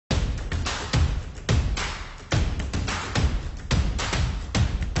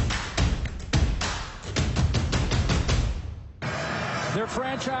Their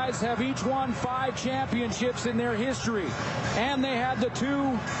franchise have each won 5 championships in their history, and they had the 2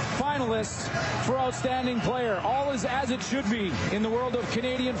 finalists for Outstanding Player. All is as it should be in the world of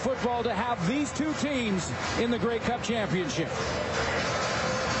Canadian football to have these 2 teams in the Grey Cup Championship.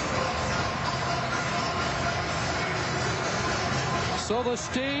 So the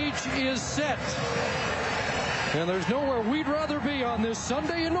stage is set, and there's nowhere we'd rather be on this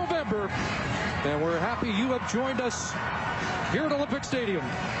Sunday in November, and we're happy you have joined us here at Olympic Stadium.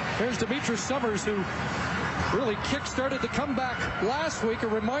 There's Demetrius Summers, who really kick-started the comeback last week. A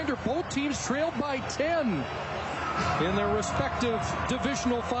reminder, both teams trailed by 10 in their respective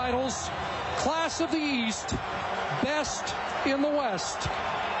divisional finals. Class of the East, best in the West.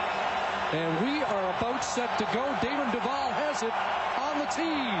 And we are about set to go. Damon Duval has it on the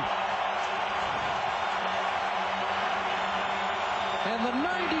tee. And the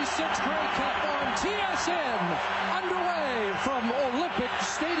 96 Grey Cup on TSN underway from Olympic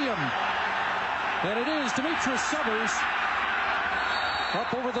Stadium. And it is Demetrius Summers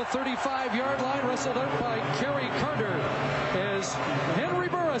up over the 35-yard line, wrestled out by Kerry Carter as Henry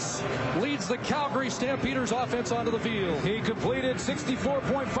Burris leads the Calgary Stampeders offense onto the field. He completed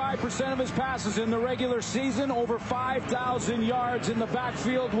 64.5% of his passes in the regular season, over 5,000 yards in the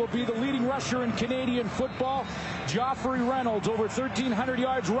backfield, will be the leading rusher in Canadian football. Joffrey Reynolds, over 1,300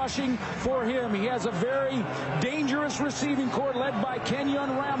 yards rushing for him. He has a very dangerous receiving corps led by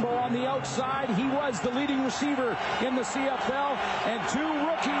Kenyon Rambo on the outside. He was the leading receiver in the CFL, and 2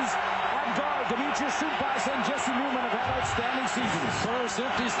 rookies at guard, Demetrius Sumpas and Jesse Newman, have had outstanding seasons. Burris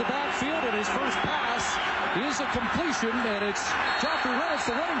empties the backfield, and his first pass is a completion, and it's Joffrey Reynolds,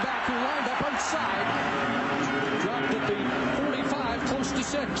 the running back, who lined up outside. Dropped at the 45, close to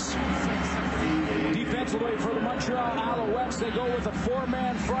 6. Defensively for the Montreal Alouettes, they go with a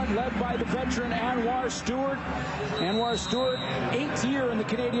 4-man front led by the veteran Anwar Stewart. Anwar Stewart, 8th year in the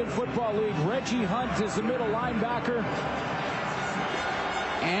Canadian Football League. Reggie Hunt is the middle linebacker.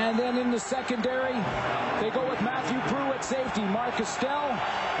 And then in the secondary, they go with Matthew Prue at safety, Mark Estelle,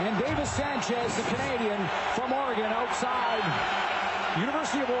 and Davis Sanchez, the Canadian from Oregon, outside.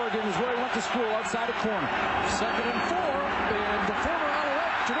 University of Oregon is where he went to school, outside a corner. 2nd and 4, and the former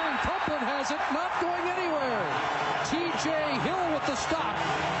Alouette, Jermaine Copeland, has it, not going anywhere. T.J. Hill with the stop,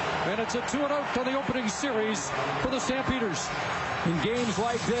 and it's a 2-and-out on the opening series for the Stampeders. In games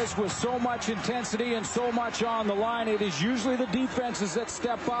like this, with so much intensity and so much on the line, it is usually the defenses that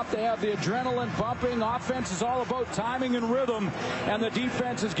step up. They have the adrenaline pumping. Offense is all about timing and rhythm, and the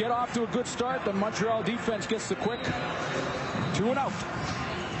defenses get off to a good start. The Montreal defense gets the quick 2-and-out.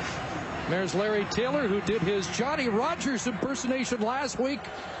 There's Larry Taylor, who did his Johnny Rogers impersonation last week.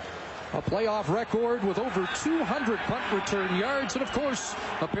 A playoff record with over 200 punt return yards, and of course,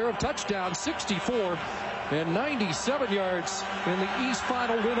 a pair of touchdowns, 64 and 97 yards in the East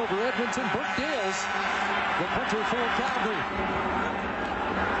Final win over Edmonton. Burke Dales, the punter for Calgary.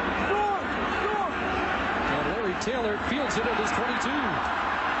 And Larry Taylor fields it at his 22.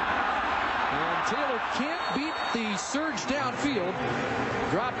 And Taylor can't beat the surge downfield.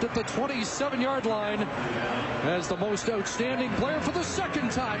 Dropped at the 27-yard line as the most outstanding player for the 2nd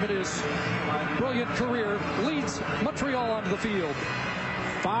time in his brilliant career leads Montreal onto the field.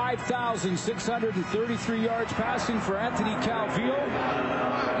 5,633 yards passing for Anthony Calvillo.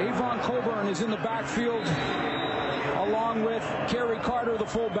 Avon Coburn is in the backfield along with Kerry Carter, the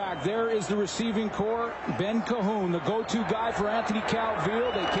fullback. There is the receiving corps. Ben Cahoon, the go-to guy for Anthony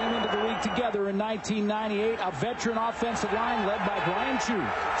Calvillo. They came into the league together in 1998. A veteran offensive line led by Brian Chu.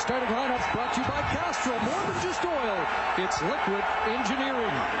 Starting lineups brought to you by Castrol. More than just oil, it's liquid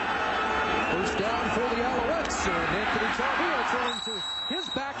engineering. First down for the Alouettes, and Anthony Calvillo throwing to his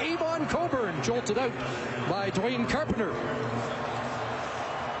back. Avon Coburn jolted out by Dwayne Carpenter.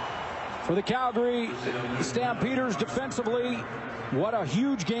 For the Calgary Stampeders defensively, what a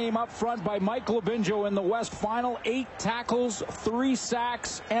huge game up front by Mike Labinjo in the West Final. 8 tackles, 3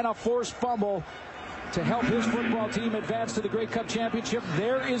 sacks, and a forced fumble to help his football team advance to the Grey Cup Championship.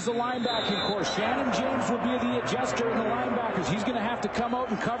 There is the linebacking course. Shannon James will be the adjuster in the linebackers. He's going to have to come out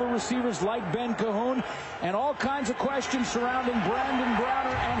and cover receivers like Ben Cahoon, and all kinds of questions surrounding Brandon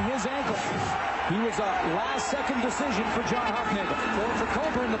Browner and his ankle. He was a last-second decision for John Hufnagel. Going for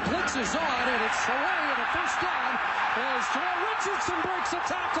Coburn, the blitz is on, and it's away and a first down as Joel Richardson breaks a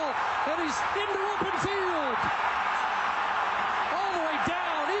tackle, and he's into open field. All the way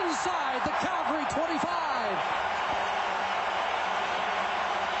down inside the Calgary 25.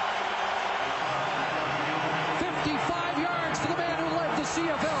 55 yards for the man who led the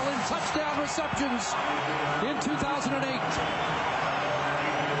CFL in touchdown receptions in 2008.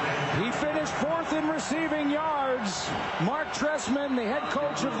 He finished 4th in receiving yards. Mark Trestman, the head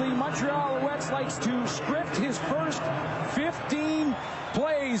coach of the Montreal Alouettes, likes to script his first 15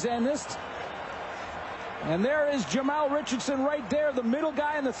 plays, and there is Jamal Richardson right there, the middle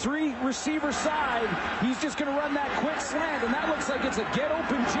guy on the 3 receiver side. He's just going to run that quick slant, and that looks like it's a get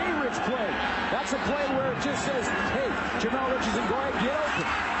open J-Rich play. That's a play where it just says, hey, Jamal Richardson, go ahead, get open.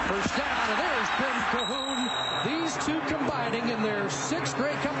 First down, and there's Ben Cahoon. These two combining in their 6th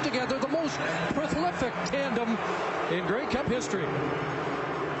Grey Cup together, the most prolific tandem in Grey Cup history.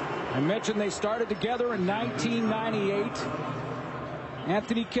 I mentioned they started together in 1998.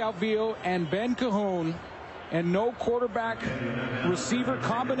 Anthony Calvillo and Ben Cahoon, and no quarterback receiver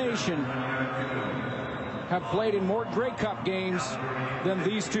combination have played in more Grey Cup games than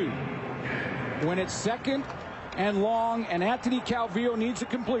these two. When it's 2nd and long and Anthony Calvillo needs a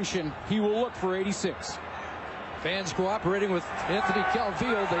completion, he will look for 86. Fans cooperating with Anthony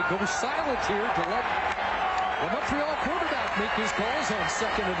Calvillo. They go silent here to let the Montreal quarterback make his calls on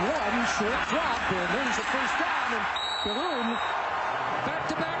 2nd and 1. Short drop, and there's a first down, and Cahoon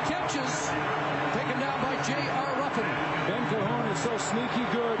back-to-back catches taken down by J.R. Ruffin. Ben Cahoon is so sneaky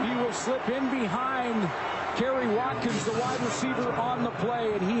good. He will slip in behind Kerry Watkins, the wide receiver, on the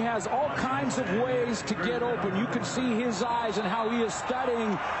play, and he has all kinds of ways to get open. You can see his eyes and how he is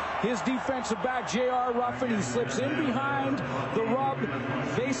studying his defensive back, J.R. Ruffin. He slips in behind the rub,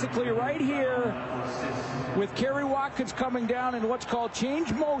 basically right here, with Kerry Watkins coming down in what's called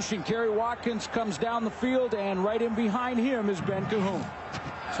change motion. Kerry Watkins comes down the field, and right in behind him is Ben Cahoon.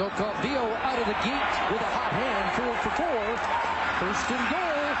 So Calvillo out of the gate with a hot hand, 4 for 4. First and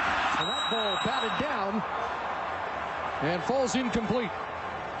goal, and that ball batted down and falls incomplete.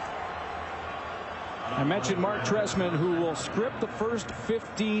 I mentioned Mark Trestman, who will script the first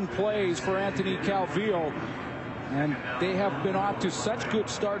 15 plays for Anthony Calvillo, and they have been off to such good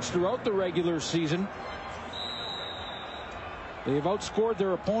starts throughout the regular season. They have outscored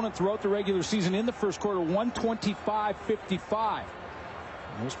their opponent throughout the regular season in the first quarter, 125-55.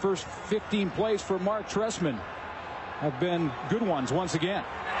 Those first 15 plays for Mark Trestman have been good ones once again.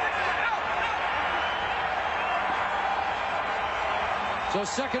 So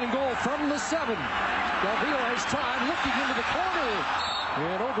 2nd and goal from the 7. Calvillo has time, looking into the corner,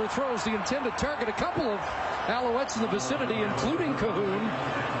 and overthrows the intended target. A couple of Alouettes in the vicinity, including Cahoon.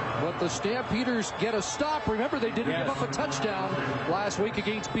 But the Stampeders get a stop. Remember, they didn't give up a touchdown last week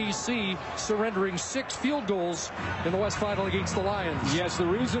against BC, surrendering 6 field goals in the West Final against the Lions. Yes, the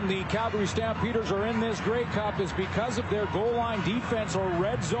reason the Calgary Stampeders are in this Grey Cup is because of their goal line defense, or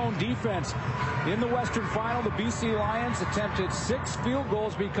red zone defense. In the Western Final, the BC Lions attempted 6 field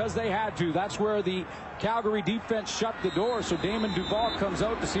goals because they had to. That's where the Calgary defense shut the door. So Damon Duval comes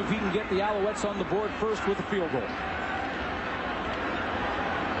out to see if he can get the Alouettes on the board first with a field goal.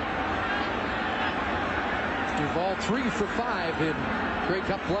 Duval 3 for 5 in Grey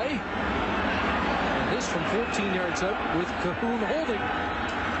Cup play. And this from 14 yards out with Cahoon holding.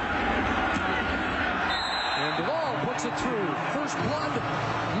 And Duval puts it through. First blood,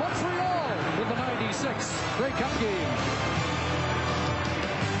 Montreal in the 96 Grey Cup game.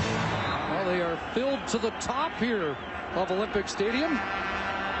 Well, they are filled to the top here of Olympic Stadium.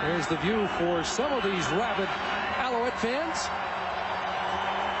 There's the view for some of these rabid Alouette fans,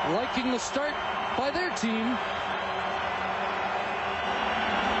 liking the start by their team.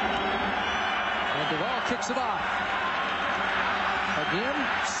 And Duval kicks it off. Again,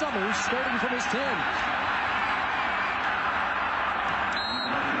 Summers starting from his 10.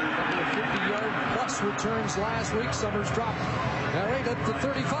 50-yard plus returns last week. Summers dropped right at the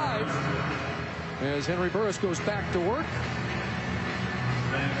 35 as Henry Burris goes back to work.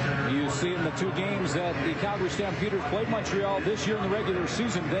 You see in the 2 games that the Calgary Stampeders played Montreal this year in the regular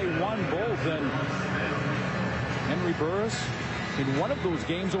season, they won both. And Henry Burris, in one of those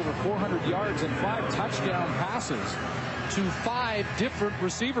games, over 400 yards and 5 touchdown passes to 5 different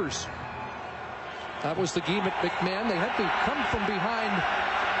receivers. That was the game at McMahon. They had to come from behind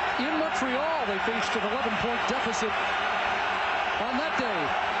in Montreal. They faced an 11-point deficit on that day.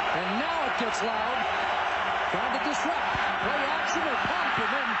 And now it gets loud. Trying to disrupt. Play action or pump, and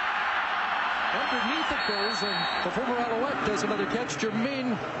then underneath it goes, and the former Alouette does another catch,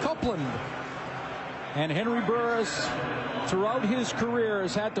 Jermaine Copeland. And Henry Burris, throughout his career,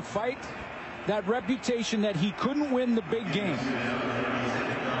 has had to fight that reputation that he couldn't win the big game.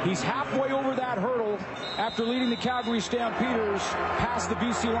 He's halfway over that hurdle after leading the Calgary Stampeders past the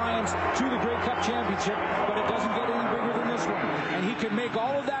BC Lions to the Grey Cup Championship, but it doesn't get any bigger than this one. And he can make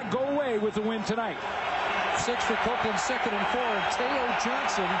all of that go away with the win tonight. 6 for Copeland, 2nd and 4. Teo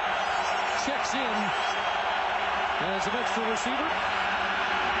Johnson checks in as an extra receiver.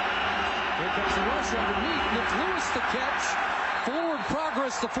 Here comes the rush underneath. Nick Lewis the catch. Forward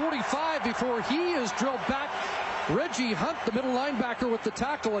progress, the 45 before he is drilled back. Reggie Hunt, the middle linebacker with the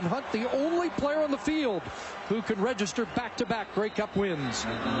tackle, and Hunt, the only player on the field who can register back-to-back Grey Cup wins.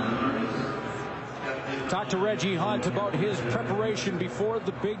 Talked to Reggie Hunt about his preparation before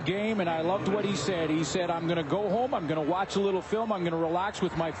the big game, and I loved what he said. He said, I'm going to go home, I'm going to watch a little film, I'm going to relax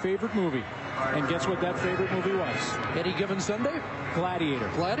with my favorite movie. And guess what that favorite movie was? Any Given Sunday? Gladiator.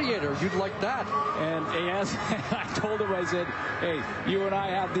 Gladiator, you'd like that. And yes, I told him, I said, hey, you and I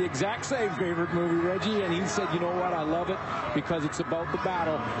have the exact same favorite movie, Reggie. And he said, you know what, I love it because it's about the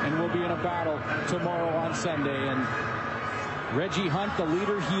battle, and we'll be in a battle tomorrow on Sunday. And Reggie Hunt, the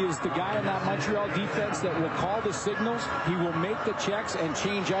leader, he is the guy in that Montreal defense that will call the signals. He will make the checks and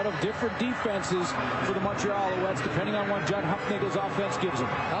change out of different defenses for the Montreal Alouettes, depending on what John Hufnagel's offense gives him.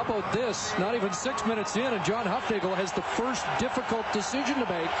 How about this? Not even 6 minutes in, and John Hufnagel has the first difficult decision to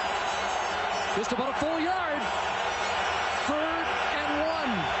make. Just about a full yard. 3rd and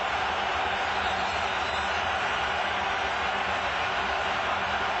 1.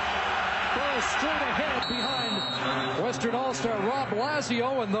 Straight ahead behind Western All-Star Rob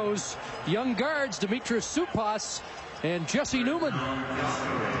Lazio and those young guards, Demetrius Supas and Jesse Newman.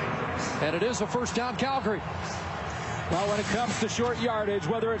 And it is a first down, Calgary. Well, when it comes to short yardage,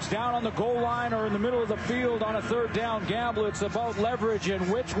 whether it's down on the goal line or in the middle of the field on a third down gamble, it's about leverage and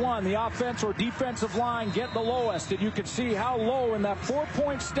which one, the offense or defensive line, get the lowest. And you can see how low in that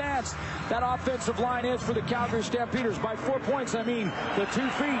 4-point stance that offensive line is for the Calgary Stampeders. By 4 points, I mean the 2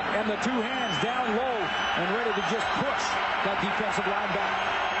 feet and the 2 hands down low and ready to just push that defensive line back.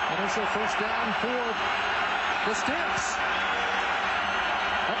 Initial first down for the Stamps.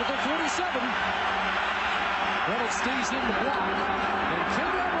 Up at the 47. Reynolds stays in the block, and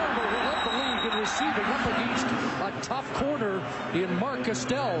Kenyon Randall will let the league in receiving up against a tough corner in Mark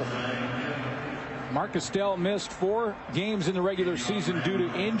Castell. Mark Castell missed 4 games in the regular season due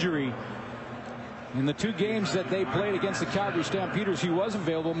to injury. In the 2 games that they played against the Calgary Stampeders, he was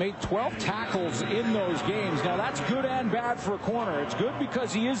available, made 12 tackles in those games. Now, that's good and bad for a corner. It's good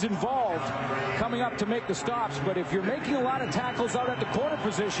because he is involved coming up to make the stops, but if you're making a lot of tackles out at the corner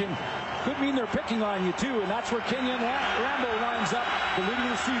position, could mean they're picking on you, too, and that's where Kenyon Randall lines up, the leading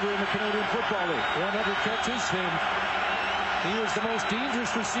receiver in the Canadian Football League. 100 catches, and he was the most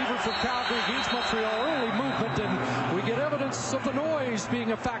dangerous receiver for Calgary against Montreal. Early movement, and we get evidence of the noise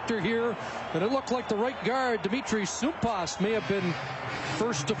being a factor here. And it looked like the right guard, Dimitri Supas, may have been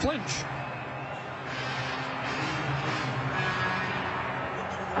first to flinch.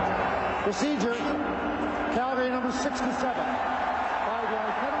 Procedure, Calgary number 67.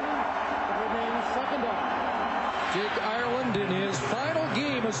 5-yard penalty. It remains second down. Jake Ireland in his final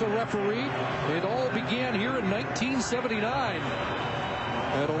game as a referee. It all began here in 1979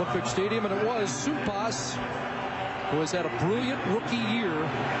 at Olympic Stadium, and it was Supas who has had a brilliant rookie year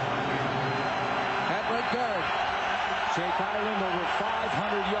at right guard. Jake Ireland over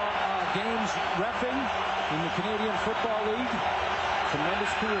 500 games reffing in the Canadian Football League.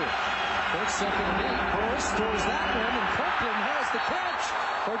 Tremendous career. First, second, and 8. Burris throws that one, and Copeland has the catch.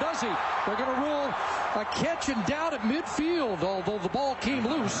 Or does he? They're going to rule a catch and down at midfield, although the ball came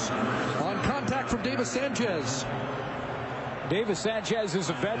loose on contact from Davis Sanchez. Davis Sanchez is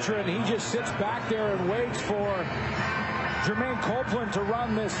a veteran. He just sits back there and waits for Jermaine Copeland to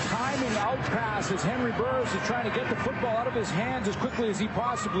run this timing out pass as Henry Burris is trying to get the football out of his hands as quickly as he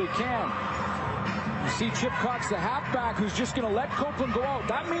possibly can. You see Chip Cox, the halfback, who's just going to let Copeland go out.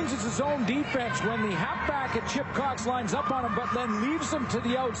 That means it's his own defense when the halfback at Chip Cox lines up on him, but then leaves him to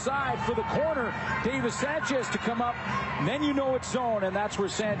the outside for the corner, Davis Sanchez, to come up. And then you know it's zone, and that's where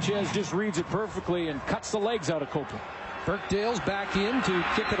Sanchez just reads it perfectly and cuts the legs out of Copeland. Birkdale's back in to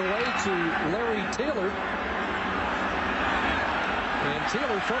kick it away to Larry Taylor. And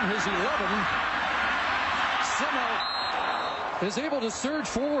Taylor from his 11 somehow is able to surge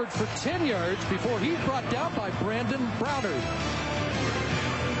forward for 10 yards before he's brought down by Brandon Browner.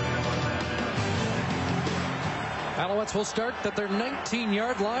 Alouettes will start at their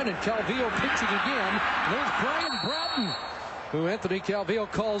 19-yard line, and Calvillo pitching again. There's Brian Bratton, who Anthony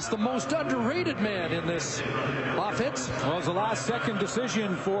Calvillo calls the most underrated man in this offense. Well, it's a last-second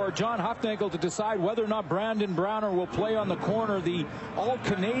decision for John Hufnagel to decide whether or not Brandon Browner will play on the corner, the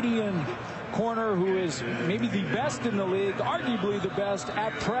all-Canadian corner who is maybe the best in the league, arguably the best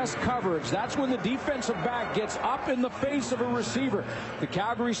at press coverage. That's when the defensive back gets up in the face of a receiver. The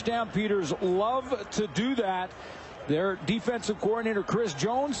Calgary Stampeders love to do that. Their defensive coordinator, Chris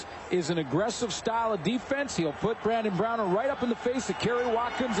Jones, is an aggressive style of defense. He'll put Brandon Browner right up in the face of Kerry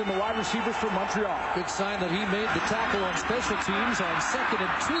Watkins and the wide receivers from Montreal. Good sign that he made the tackle on special teams on 2nd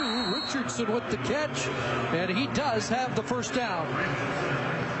and 2. Richardson with the catch, and he does have the first down.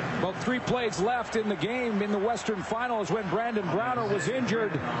 About 3 plays left in the game in the Western Finals when Brandon Browner was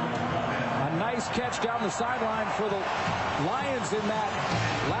injured. A nice catch down the sideline for the Lions in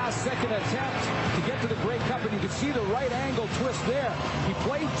that last-second attempt to get to the Grey Cup, and you can see the right angle twist there. He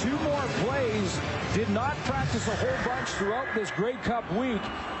played 2 more plays, did not practice a whole bunch throughout this Grey Cup week.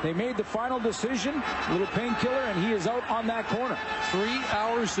 They made the final decision, a little painkiller, and he is out on that corner. 3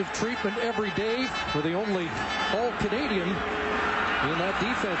 hours of treatment every day for the only All-Canadian in that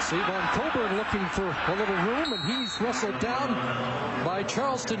defense. Avon Coburn looking for a little room, and he's wrestled down by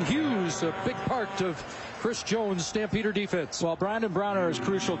Charleston Hughes, a big part of Chris Jones' Stampeder defense. Well, Brandon Browner is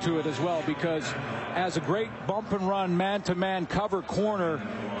crucial to it as well, because as a great bump and run man-to-man cover corner,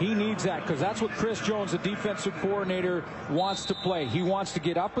 he needs that, because that's what Chris Jones, the defensive coordinator, wants to play. He wants to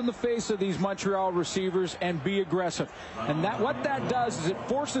get up in the face of these Montreal receivers and be aggressive. And what that does is it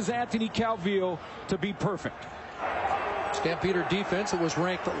forces Anthony Calvillo to be perfect. Stampeder defense, it was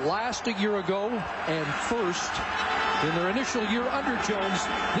ranked last a year ago and first in their initial year under Jones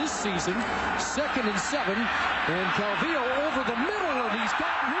this season. 2nd and 7, and Calvillo over the middle, and he's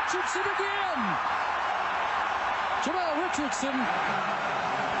got Richardson again. Jamal Richardson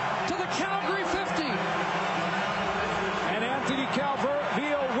to the Calgary 50. And Anthony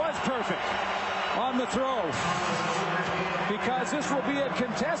Calvillo was perfect on the throw, because this will be a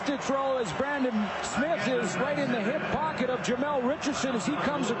contested throw as Brandon Smith is right in the hip pocket of Jamal Richardson as he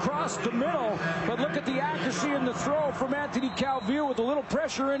comes across the middle. But look at the accuracy in the throw from Anthony Calvillo with a little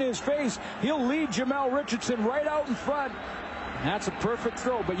pressure in his face. He'll lead Jamal Richardson right out in front. That's a perfect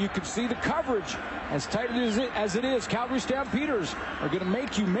throw, but you can see the coverage as tight as it is. Calgary Stampeders are going to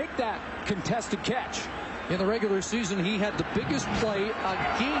make you make that contested catch. In the regular season, he had the biggest play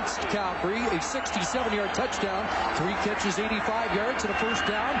against Calgary, a 67-yard touchdown, 3 catches, 85 yards, and a first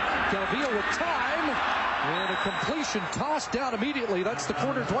down. Calvillo with time, and a completion tossed down immediately. That's the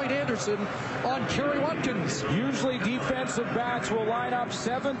corner, Dwight Anderson, on Kerry Watkins. Usually defensive backs will line up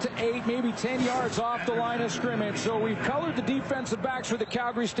 7 to 8, maybe 10 yards off the line of scrimmage. So we've colored the defensive backs for the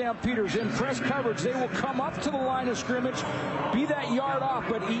Calgary Stampeders. In press coverage, they will come up to the line of scrimmage, be that yard off,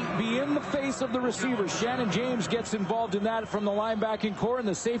 but be in the face of the receivers. Shannon James gets involved in that from the linebacking core, and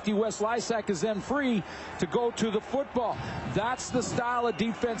the safety Wes Lysak is then free to go to the football. That's the style of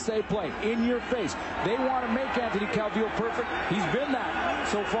defense they play, in your face. They want to make Anthony Calvillo perfect. He's been that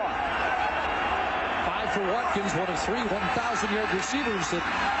so far. 5 for Watkins, one of 3 1,000-yard receivers at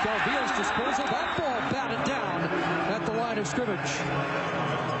Calvillo's disposal. That ball batted down at the line of scrimmage.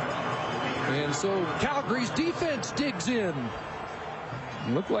 And so Calgary's defense digs in.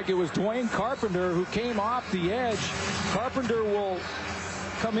 Looked like it was Dwayne Carpenter who came off the edge. Carpenter will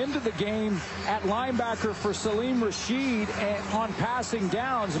come into the game at linebacker for Salim Rashid on passing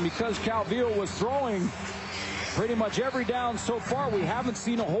downs, and because Calvillo was throwing pretty much every down so far, we haven't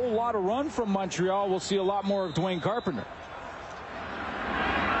seen a whole lot of run from Montreal. We'll see a lot more of Dwayne Carpenter.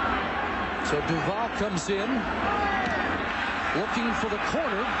 So Duval comes in looking for the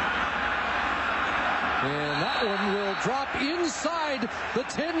corner, and that one will drop inside the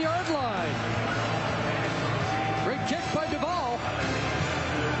 10-yard line. Great kick by Duval.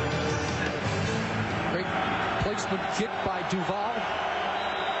 Great placement kick by Duval,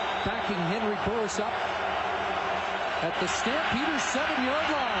 backing Henry Burris up at the Stampeders' 7-yard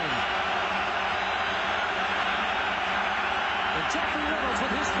line. And Jeffrey Reynolds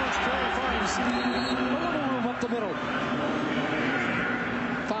with his first carry finds a little room up the middle.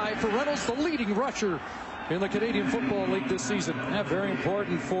 5 for Reynolds, the leading rusher in the Canadian Football League this season. Yeah, very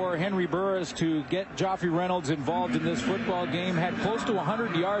important for Henry Burris to get Joffrey Reynolds involved in this football game. Had close to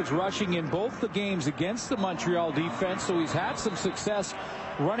 100 yards rushing in both the games against the Montreal defense, so he's had some success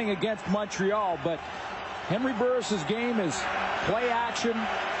running against Montreal. But Henry Burris's game is play action,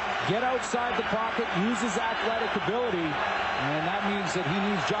 get outside the pocket, use his athletic ability, and that means that he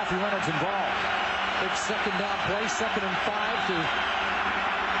needs Joffrey Reynolds involved. Big second down play, 2nd and 5 to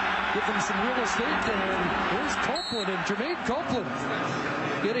give them some real estate. And here's Copeland, and Jermaine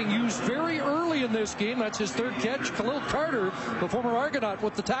Copeland getting used very early in this game. That's his 3rd catch. Khalil Carter, the former Argonaut,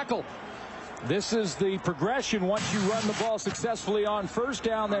 with the tackle. This is the progression. Once you run the ball successfully on first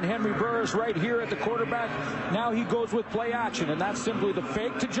down, then Henry Burris right here at the quarterback. Now he goes with play action, and that's simply the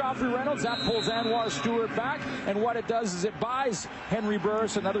fake to Joffrey Reynolds. That pulls Anwar Stewart back, and what it does is it buys Henry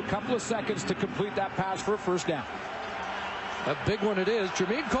Burris another couple of seconds to complete that pass for a first down. A big one it is.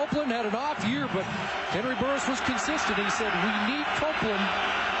 Jermaine Copeland had an off year, but Henry Burris was consistent. He said, we need Copeland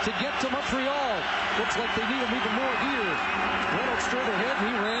to get to Montreal. Looks like they need him even more here. Reynolds straight ahead, and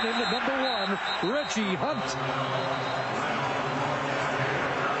he ran into number 1, Reggie Hunt.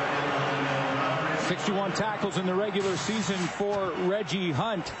 61 tackles in the regular season for Reggie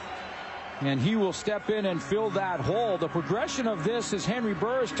Hunt. And he will step in and fill that hole. The progression of this is Henry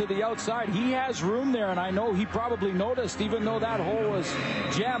Burris to the outside. He has room there, and I know he probably noticed, even though that hole was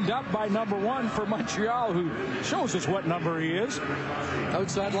jammed up by number 1 for Montreal, who shows us what number he is.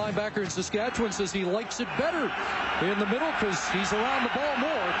 Outside linebacker in Saskatchewan says he likes it better in the middle because he's around the ball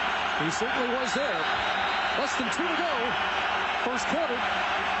more. He certainly was there. Less than 2 to go. First quarter.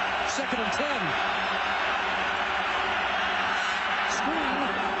 2nd and 10. Screen.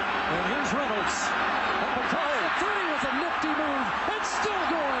 And here's Reynolds. Up across the 30 with a nifty move. It's still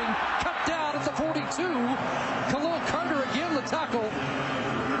going. Cut down at the 42. Khalil Carter again the tackle.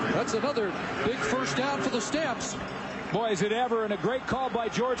 That's another big first down for the Stamps. Boy, is it ever, and a great call by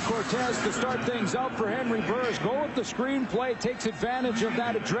George Cortez to start things out for Henry Burris. Go with the screen play, takes advantage of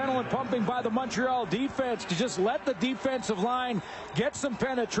that adrenaline pumping by the Montreal defense to just let the defensive line get some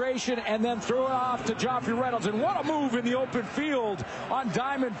penetration and then throw it off to Joffrey Reynolds. And what a move in the open field on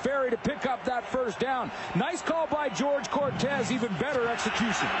Diamond Ferry to pick up that first down. Nice call by George Cortez, even better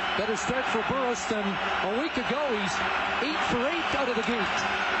execution. Better start for Burris than a week ago. He's 8 for 8 out of the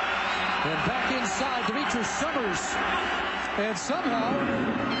gate. And back inside, Demetrius Summers. And somehow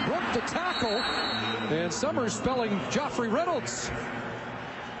broke the tackle. And Summers spelling Joffrey Reynolds.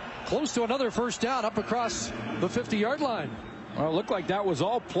 Close to another first down up across the 50-yard line. Well, it looked like that was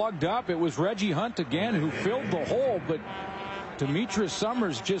all plugged up. It was Reggie Hunt again who filled the hole, but Demetrius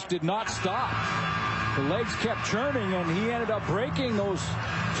Summers just did not stop. The legs kept churning, and he ended up breaking those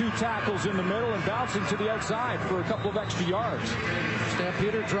 2 tackles in the middle and bouncing to the outside for a couple of extra yards.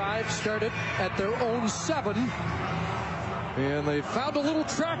 Stampeder drive started at their own 7. And they found a little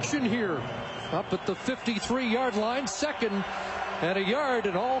traction here. Up at the 53-yard line. 2nd and a yard,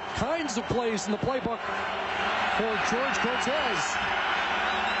 and all kinds of plays in the playbook for George Cortez.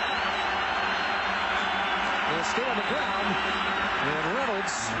 They'll stay on the ground. And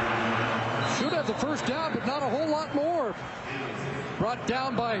Reynolds should have the first down, but not a whole lot more. Brought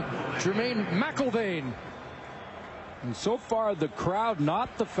down by Jermaine McIlvaine. And so far, the crowd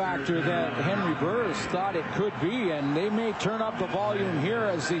not the factor that Henry Burris thought it could be, and they may turn up the volume here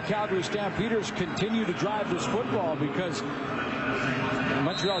as the Calgary Stampeders continue to drive this football because the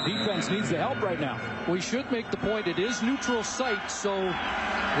Montreal defense needs the help right now. We should make the point it is neutral site, so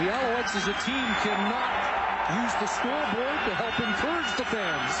the Alouettes as a team cannot use the scoreboard to help encourage the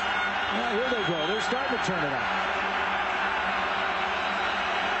fans. Yeah, here they go. They're starting to turn it up.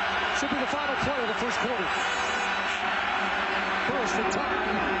 Should be the final play of the first quarter. Burris for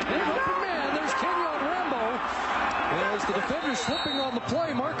time. And open man. There's Kenyon Rambo. As the defender slipping on the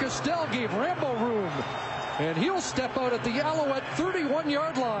play, Marcus Dell gave Rambo room. And he'll step out at the Alouette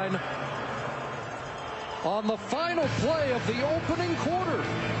 31-yard line on the final play of the opening quarter,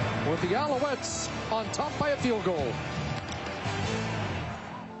 with the Alouettes on top by a field goal.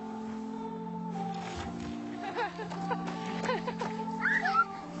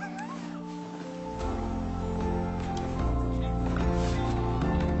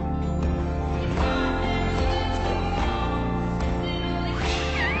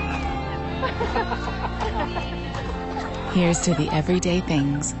 Here's to the everyday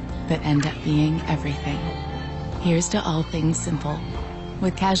things that end up being everything. Here's to all things simple,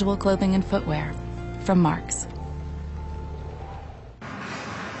 with casual clothing and footwear from Marks.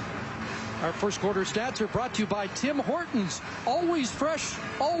 Our first quarter stats are brought to you by Tim Hortons. Always fresh,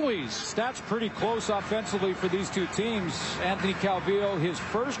 always. Stats pretty close offensively for these two teams. Anthony Calvillo, his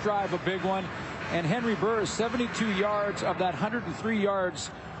first drive, a big one. And Henry Burris, 72 yards of that 103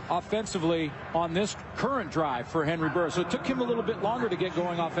 yards offensively on this current drive for Henry Burris. So it took him a little bit longer to get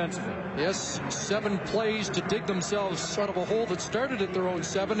going offensively. Yes, 7 plays to dig themselves out of a hole that started at their own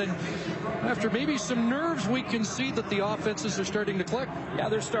 7. And after maybe some nerves, we can see that the offenses are starting to click. Yeah,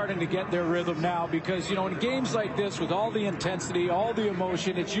 they're starting to get their rhythm now because, you know, in games like this with all the intensity, all the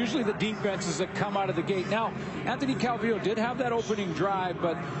emotion, it's usually the defenses that come out of the gate. Now, Anthony Calvillo did have that opening drive,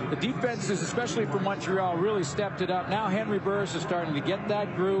 but the defenses, especially for Montreal, really stepped it up. Now Henry Burris is starting to get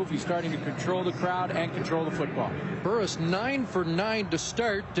that groove. He's starting to control the crowd and control the football. Burris 9 for 9 to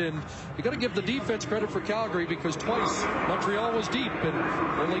start, and you got to give the defense credit for Calgary because twice Montreal was deep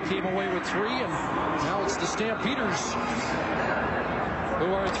and only came away with 3, and now it's the Stampeders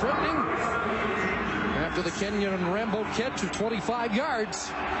who are threatening after the Kenyon and Rambo catch of 25 yards.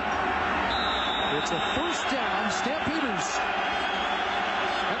 It's a first down. Stampeders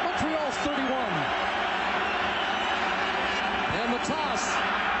at Montreal's 31. And the toss,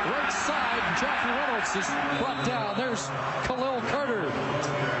 right side. Joffrey Reynolds is brought down. There's Khalil Carter.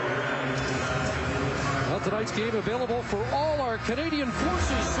 Well, tonight's game available for all our Canadian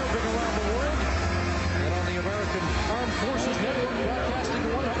forces serving around the world. And on the American Armed Forces Network, broadcasting to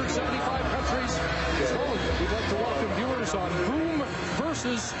 175 countries. As well as we'd like to welcome viewers on Boom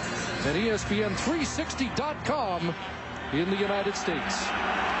Versus and ESPN360.com in the United States.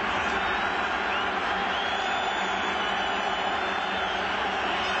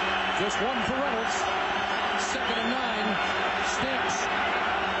 Just one for Reynolds. 2nd and 9. Stamps.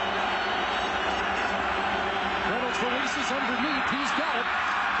 Reynolds releases underneath. He's got it.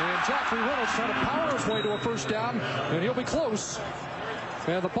 And Joffrey Reynolds trying to power his way to a first down. And he'll be close.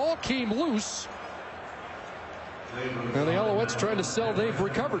 And the ball came loose. And the Alouettes trying to sell they've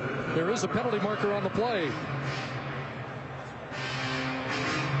recovered. There is a penalty marker on the play.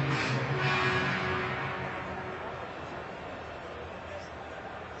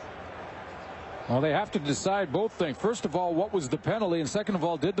 Well, they have to decide both things. First of all, what was the penalty? And second of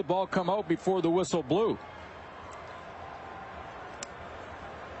all, did the ball come out before the whistle blew?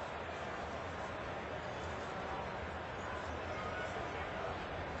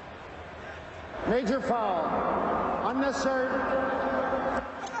 Major foul. Unnecessary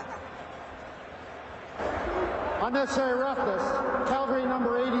roughness. Calgary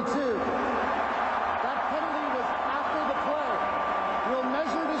number 82. That penalty was after the play. We'll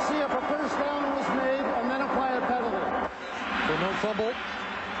measure to see if a first down was made and then apply a penalty. So no fumble.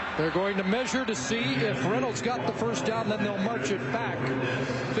 They're going to measure to see if Reynolds got the first down, then they'll march it back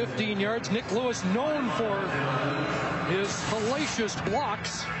 15 yards. Nick Lewis known for his hellacious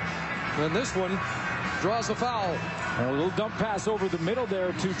blocks. And this one draws a foul. A little dump pass over the middle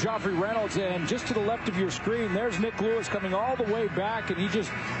there to Joffrey Reynolds, and just to the left of your screen, there's Nick Lewis coming all the way back, and he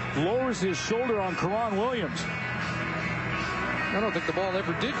just lowers his shoulder on Karan Williams. I don't think the ball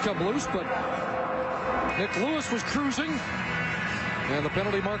ever did come loose, but Nick Lewis was cruising, and the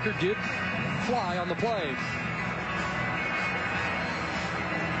penalty marker did fly on the play.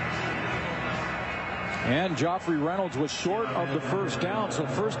 And Joffrey Reynolds was short of the first down, so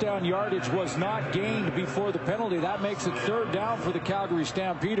first down yardage was not gained before the penalty. That makes it third down for the Calgary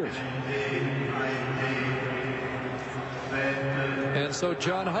Stampeders. And so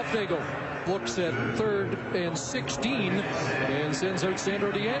John Hufnagel looks at 3rd and 16 and sends out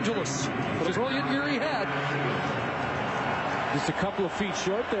Sandro DeAngelis. What a brilliant year he had. Just a couple of feet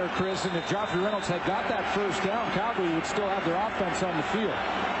short there, Chris, and if Joffrey Reynolds had got that first down, Calgary would still have their offense on the field.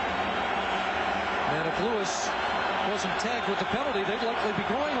 And if Lewis wasn't tagged with the penalty, they'd likely be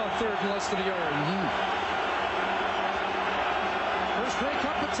going on 3rd and less than a yard. First Grey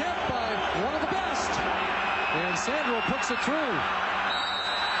Cup attempt by one of the best. And Sandro puts it through.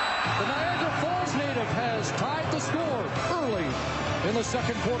 The Niagara Falls native has tied the score early in the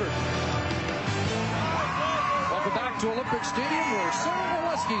second quarter. Welcome back to Olympic Stadium, where Sarah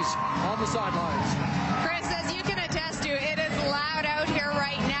Moleskis on the sidelines. Chris, as you can attest to, it is loud out here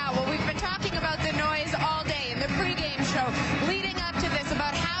right now. Well, we've been talking about the noise all day in the pregame show leading up to this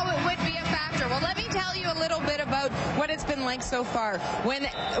about how it would be a factor. Well, let me tell you a little bit about what it's been like so far.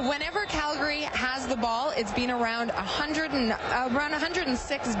 Whenever Calgary has the ball, it's been around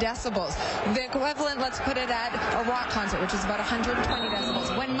 106 decibels. The equivalent, let's put it at a rock concert, which is about 120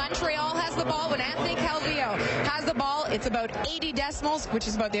 decibels. When Montreal has the ball, when Anthony Calvillo has the ball, it's about 80 decibels, which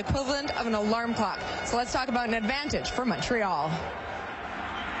is about the equivalent of an alarm clock. So let's talk about an advantage for Montreal.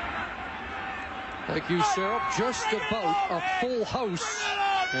 Thank you, Sarah. Just about a full house,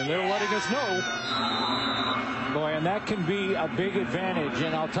 and they're letting us know. Boy, and that can be a big advantage,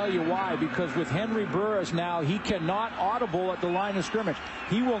 and I'll tell you why. Because with Henry Burris now, he cannot audible at the line of scrimmage.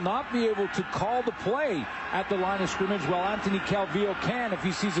 He will not be able to call the play at the line of scrimmage, while Anthony Calvillo can if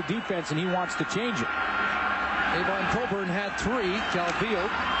he sees a defense and he wants to change it. Avon Coburn had 3. Calvillo,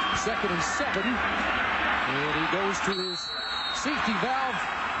 2nd and 7. And he goes to his safety valve,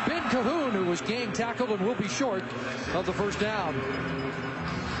 Ben Cahoon, who was gang tackled and will be short of the first down.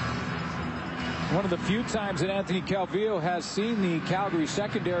 One of the few times that Anthony Calvillo has seen the Calgary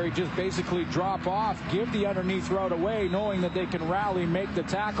secondary just basically drop off, give the underneath route away, knowing that they can rally, make the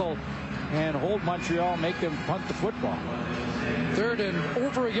tackle, and hold Montreal, make them punt the football. 3rd and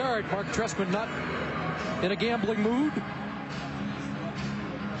over a yard. Mark Trestman not in a gambling mood.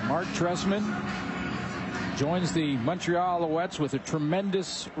 Mark Trestman joins the Montreal Alouettes with a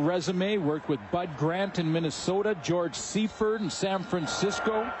tremendous resume. Worked with Bud Grant in Minnesota, George Seifert in San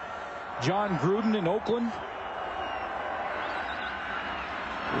Francisco, John Gruden in Oakland.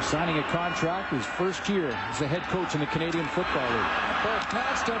 He's signing a contract his first year as a head coach in the Canadian Football League. Ball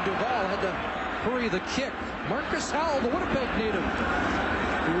passed on Duval, had to hurry the kick. Marcus Howell, the Winnipeg native,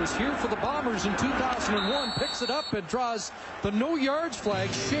 who was here for the Bombers in 2001, picks it up and draws the no yards flag.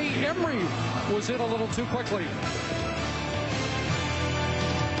 Shea Emery was in a little too quickly.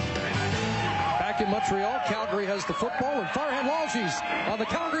 In Montreal, Calgary has the football, and Farhan Lalji's on the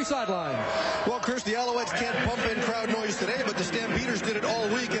Calgary sideline. Well, Chris, the Alouettes can't pump in crowd noise today, but the Stampeders did it all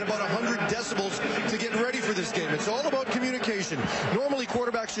week at about 100 decibels to get ready for this game. It's all about communication. Normally,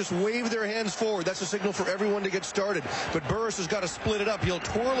 quarterbacks just wave their hands forward. That's a signal for everyone to get started. But Burris has got to split it up. He'll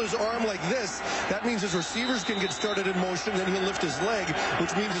twirl his arm like this. That means his receivers can get started in motion, then he'll lift his leg,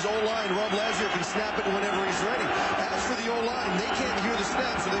 which means his O-line, Rob Lazio, can snap it whenever he's ready. As for the O-line, they can't hear the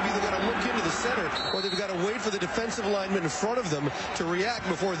snap, so they've either got to look into the center or they've got to wait for the defensive lineman in front of them to react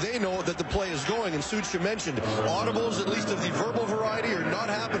before they know that the play is going. And Sucha mentioned audibles, at least of the verbal variety, are not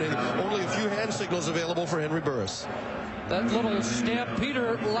happening. Only a few hand signals available for Henry Burris. That little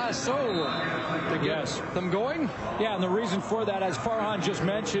Stampeder lasso to get them going. Yeah, and the reason for that, as Farhan just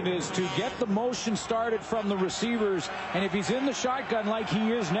mentioned, is to get the motion started from the receivers. And if he's in the shotgun like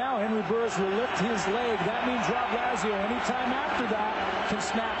he is now, Henry Burris will lift his leg. That means Rob Lazio, anytime after that, can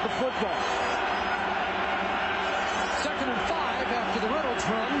snap the football. 2nd and 5 after the Reynolds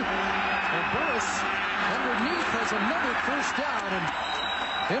run. And Burris underneath has another first down. And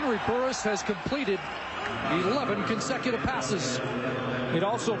Henry Burris has completed 11 consecutive passes. It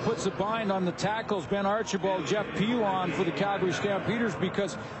also puts a bind on the tackles, Ben Archibald, Jeff Pilon, for the Calgary Stampeders,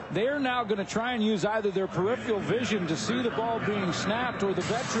 because they're now going to try and use either their peripheral vision to see the ball being snapped, or the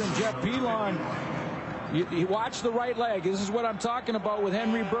veteran Jeff Pilon. You watch the right leg. This is what I'm talking about with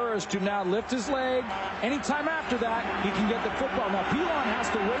Henry Burris, to now lift his leg. Anytime after that, he can get the football. Now, Pilon has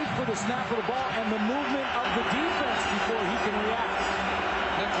to wait for the snap of the ball and the movement of the defense before he can react.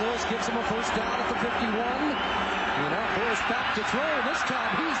 Nick Lewis gives him a first down at the 51. And now Burris back to throw. And this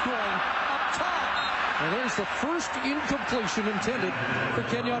time he's going up top. And there's the first incompletion intended for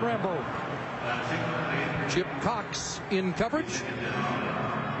Kenyon Rambo. Chip Cox in coverage.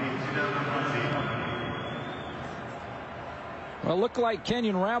 Well, looked like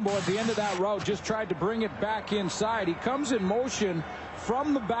Kenyon Rambo at the end of that route just tried to bring it back inside. He comes in motion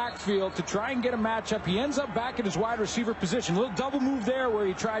from the backfield to try and get a matchup. He ends up back in his wide receiver position. A little double move there where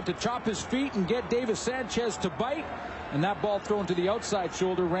he tried to chop his feet and get Davis Sanchez to bite. And that ball thrown to the outside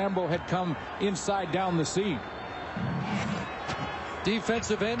shoulder. Rambo had come inside down the seam.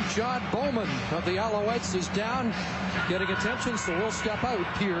 Defensive end John Bowman of the Alouettes is down, getting attention, so we'll step out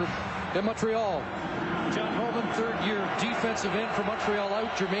here in Montreal. John Bowman, third-year defensive end for Montreal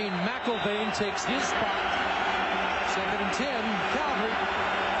out. Jermaine McIlvain takes his spot. 2nd and 10, Calgary.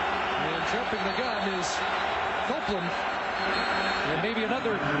 And jumping the gun is Copeland. And maybe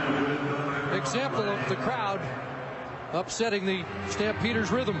another example of the crowd upsetting the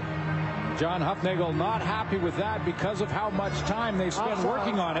Stampeders' rhythm. John Hufnagel not happy with that because of how much time they spent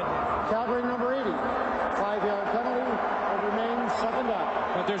working on it. Calgary number 80. 5-yard penalty. It remains 2nd down.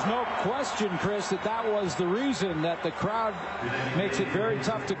 But there's no question, Chris, that that was the reason that the crowd makes it very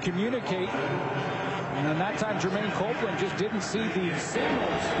tough to communicate. And then that time, Jermaine Copeland just didn't see the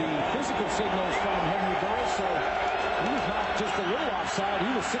signals, the physical signals from Henry Burris. So he was not just a little offside.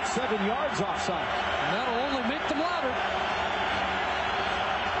 He was 6-7 yards offside. And that'll only make them louder.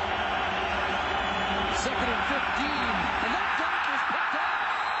 2nd and 15. And that dunk was picked up.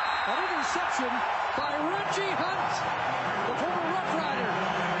 An interception by Reggie Hunt, the former Rough Rider.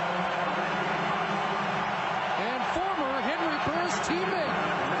 And former Henry Burris teammate.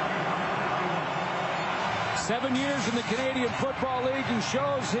 7 years in the Canadian Football League. He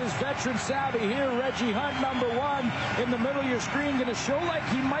shows his veteran savvy here. Reggie Hunt, number 1, in the middle of your screen, going to show like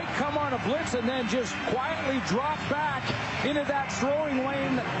he might come on a blitz and then just quietly drop back into that throwing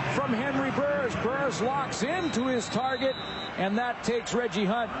lane from Henry Burris. Burris locks into his target, and that takes Reggie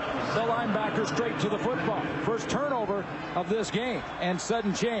Hunt, the linebacker, straight to the football. First turnover of this game, and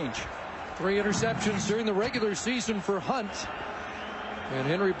sudden change. 3 interceptions during the regular season for Hunt. And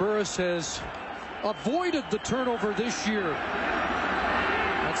Henry Burris has avoided the turnover this year.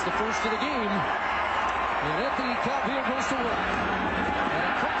 That's the first of the game. And Anthony Calvillo goes to work. And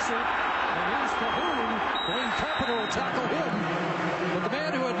across it, and here's Cahoon. Blaine Carpenter will tackle him. But the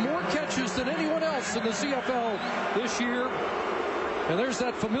man who had more catches than anyone else in the CFL this year. And there's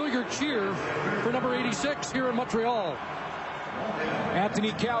that familiar cheer for number 86 here in Montreal.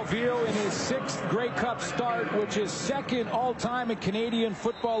 Anthony Calvillo in his 6th Grey Cup start, which is 2nd all-time in Canadian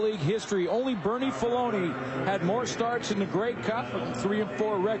Football League history. Only Bernie Filoni had more starts in the Grey Cup, a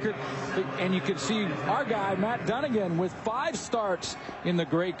 3-4 record. And you can see our guy, Matt Dunnigan, with 5 starts in the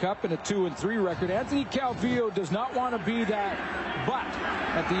Grey Cup and a 2-3 record. Anthony Calvillo does not want to be that but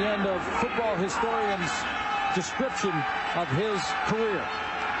at the end of football historians' description of his career.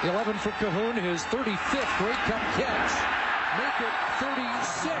 11 for Cahoon, his 35th Grey Cup catch. Make it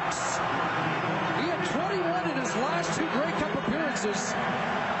 36. He had 21 in his last 2 Grey Cup appearances.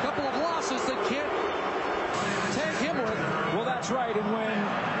 A couple of losses that can't tag him with. Well, that's right. And when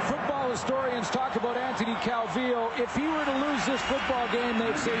football historians talk about Anthony Calvillo, if he were to lose this football game,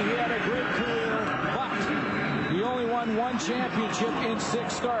 they'd say he had a great career, but he only won 1 championship in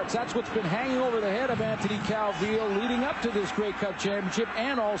 6 starts. That's what's been hanging over the head of Anthony Calvillo leading up to this Grey Cup championship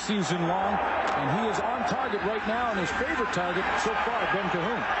and all season long. And he is on target right now, and his favorite target so far, Ben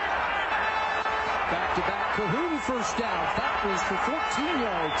Cahoon. Back-to-back Cahoon first down. That was for 14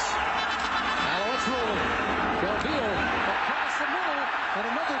 yards. Now it's rolling. Calvillo across the middle, and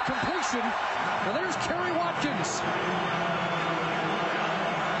another completion. And there's Kerry Watkins.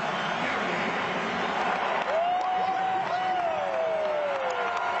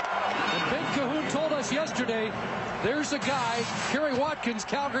 Cahoon told us yesterday, there's a guy, Kerry Watkins,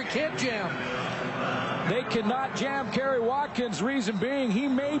 Calgary can't jam. They cannot jam Kerry Watkins, reason being he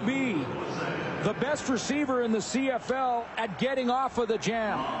may be the best receiver in the CFL at getting off of the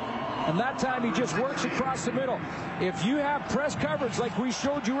jam. And that time he just works across the middle. If you have press coverage like we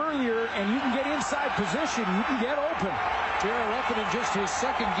showed you earlier and you can get inside position, you can get open. Taylor Ruffin in just his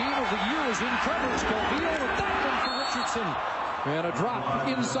 2nd game of the year is in coverage. Calvillo with that one for Richardson. And a drop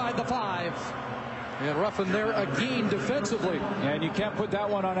inside the 5. And Ruffin there again defensively. And you can't put that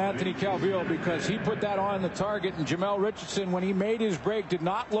one on Anthony Calvillo because he put that on the target. And Jamel Richardson, when he made his break, did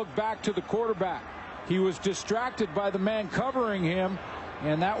not look back to the quarterback. He was distracted by the man covering him.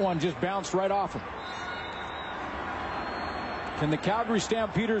 And that one just bounced right off him. Can the Calgary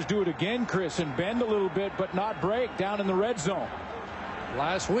Stampeders do it again, Chris, and bend a little bit but not break down in the red zone?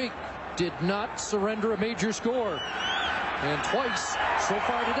 Last week did not surrender a major score. And twice so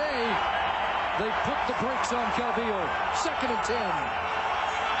far today, they put the brakes on Calvillo. 2nd and 10.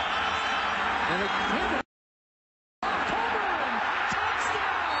 And it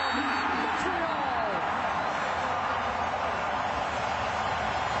touchdown, Montreal.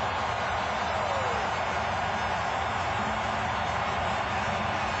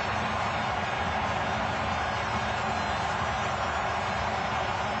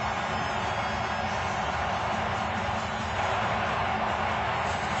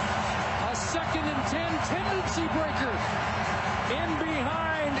 A 2nd and 10 tendency breaker. In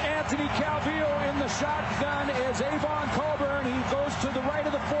behind Anthony Calvillo in the shotgun is Avon Colburn. He goes to the right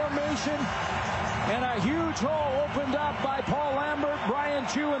of the formation. And a huge hole opened up by Paul Lambert, Brian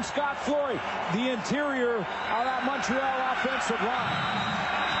Chew, and Scott Floyd. The interior of that Montreal offensive line.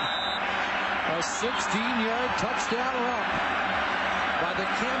 A 16-yard touchdown run by the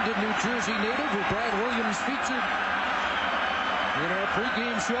Camden, New Jersey native, who Brad Williams featured in our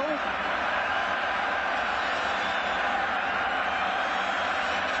pregame show.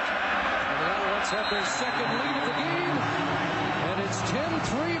 Have their 2nd lead of the game, and it's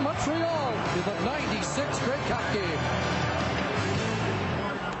 10-3 Montreal in the 96th Grey Cup game.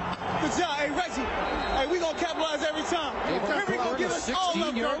 Good job, hey Reggie. Hey, we gonna capitalize every time. We're gonna give us all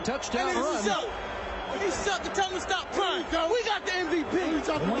love, 16-yard touchdown run. He sucked to tell him to stop crying. We got the MVP.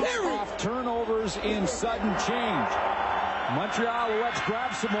 Points off turnovers in sudden change. Montreal Alouettes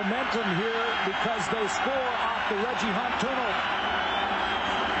grab some momentum here because they score off the Reggie Hunt turnover.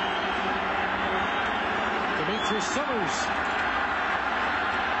 Demetrius Summers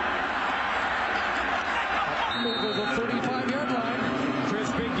over the 35-yard line. Chris,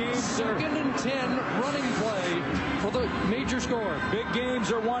 big games. 2nd and 10 running play for the major score. Big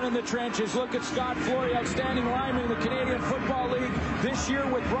games are won in the trenches. Look at Scott Flory, outstanding lineman in the Canadian Football League this year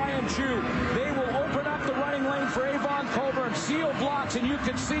with Brian Chew. They will open up the running lane for Avon Colburn, seal blocks, and you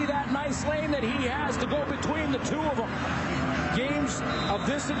can see that nice lane that he has to go between the 2 of them. Games of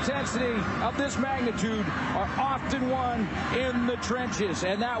this intensity, of this magnitude, are often won in the trenches.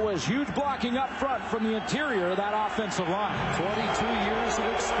 And that was huge blocking up front from the interior of that offensive line. 22 years of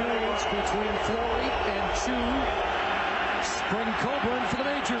experience between Flory and Chew. Spring Colburn for the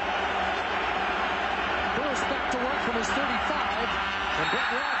major. Burris back to work from his 35. And Brett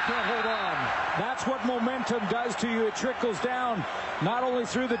Roth can't hold on. That's what momentum does to you. It trickles down not only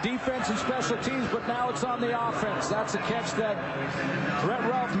through the defense and special teams, but now it's on the offense. That's a catch that Brett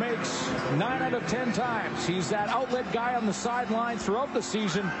Ralph makes 9 out of 10 times. He's that outlet guy on the sideline throughout the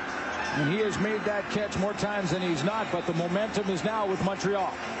season, and he has made that catch more times than he's not, but the momentum is now with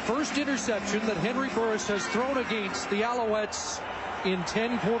Montreal. First interception that Henry Burris has thrown against the Alouettes in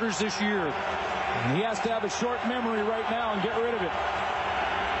 10 quarters this year. And he has to have a short memory right now and get rid of it.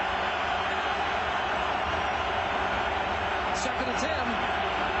 Second and 10.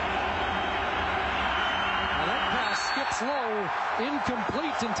 And that pass skips low.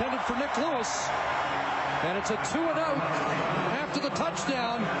 Incomplete, intended for Nick Lewis. And it's a 2-and-out after the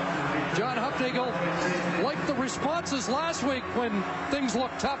touchdown. John Hufnagel, like the responses last week when things look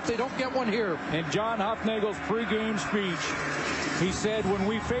tough, they don't get one here. In John Hufnagel's pregame speech, he said, when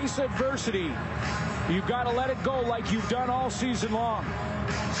we face adversity, you've got to let it go like you've done all season long.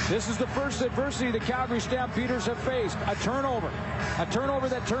 This is the first adversity the Calgary Stampeders have faced. A turnover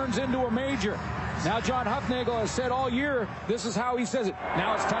that turns into a major. Now John Hufnagel has said all year, this is how he says it.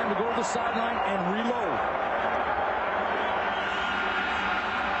 Now it's time to go to the sideline and reload.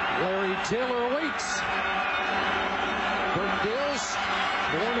 Larry Taylor awaits. Burton Gales,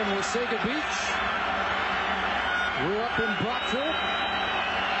 born in Wasaga Beach, grew up in Brockville.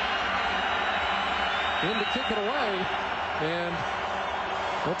 In to kick it away, and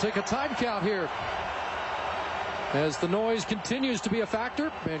we'll take a time count here as the noise continues to be a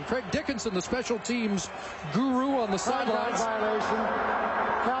factor. And Craig Dickinson, the special teams guru on the sidelines. Violation.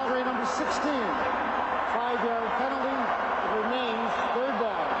 Calgary number 16. 5-yard penalty. It remains third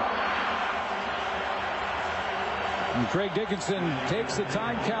down. And Craig Dickinson takes the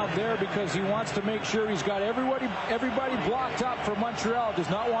time count there because he wants to make sure he's got everybody blocked up for Montreal. Does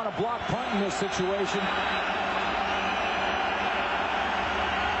not want to block punt in this situation.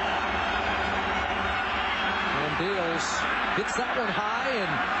 Dales gets that one high, and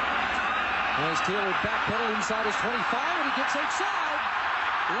as Taylor backpedal inside his 25, and he gets outside.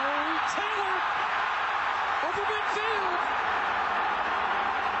 Larry Taylor over midfield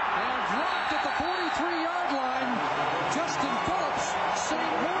and dropped at the 43-yard line. Justin Phillips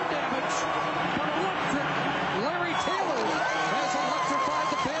saved more damage, but electric Larry Taylor has electrified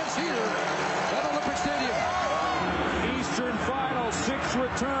the fans here at Olympic Stadium. Eastern Final, 6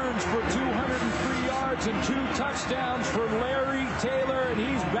 returns for 203 yards and 2 touchdowns for Larry Taylor, and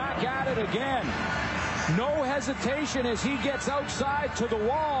he's back at it again. No hesitation as he gets outside to the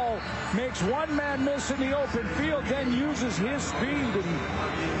wall, makes one man miss in the open field, then uses his speed. And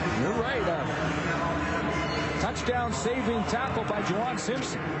you're right, touchdown saving tackle by Juwan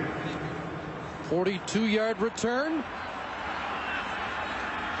Simpson. 42-yard return.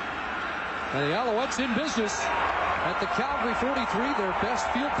 And the Alouettes in business at the Calgary 43, their best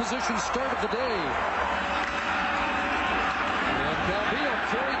field position start of the day. And Calvillo,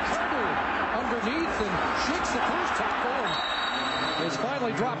 Kerry Carter underneath and shakes the first tackle and is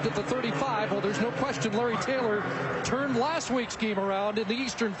finally dropped at the 35. Well, there's no question Larry Taylor turned last week's game around in the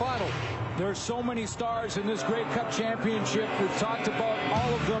Eastern Final. There's so many stars in this Grey Cup championship. We've talked about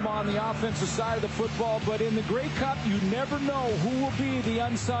all of them on the offensive side of the football, but in the Grey Cup, you never know who will be the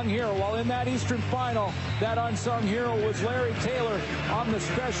unsung hero. While in that Eastern Final, that unsung hero was Larry Taylor on the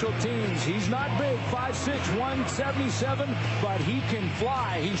special teams. He's not big, 5'6", 177, but he can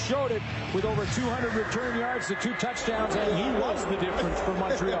fly. He showed it with over 200 return yards to 2 touchdowns, and he was the difference for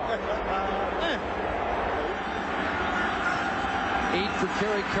Montreal. 8 for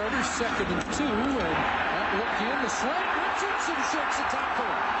Kerry Carter, 2nd and 2, and that look in the slant. Richardson shakes a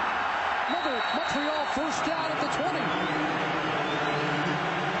tackle. Another Montreal first down at the 20.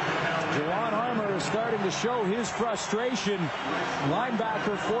 Juwan Armour is starting to show his frustration.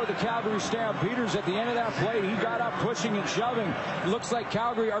 Linebacker for the Calgary Stampeders at the end of that play. He got up pushing and shoving. Looks like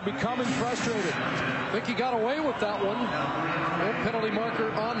Calgary are becoming frustrated. I think he got away with that one. No penalty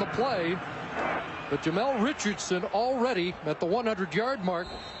marker on the play. But Jamel Richardson already at the 100-yard mark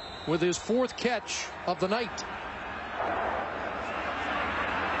with his 4th catch of the night.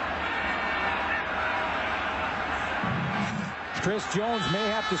 Chris Jones may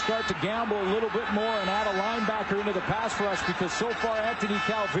have to start to gamble a little bit more and add a linebacker into the pass rush because so far Anthony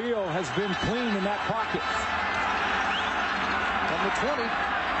Calvillo has been clean in that pocket. From the 20.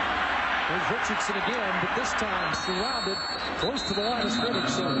 There's Richardson again, but this time surrounded close to the line of scrimmage.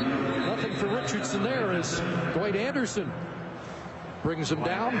 So nothing for Richardson there as Dwight Anderson brings him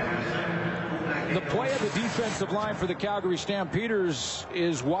down. The play of the defensive line for the Calgary Stampeders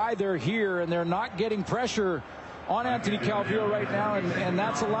is why they're here, and they're not getting pressure on Anthony Calvillo right now, and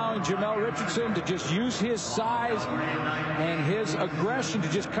that's allowing Jamel Richardson to just use his size and his aggression to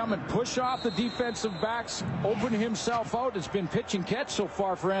just come and push off the defensive backs, open himself out. It's been pitch and catch so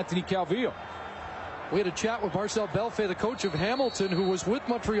far for Anthony Calvillo. We had a chat with Marcel Belfait, the coach of Hamilton, who was with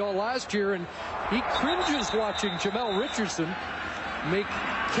Montreal last year, and he cringes watching Jamel Richardson make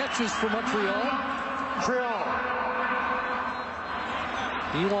catches for Montreal.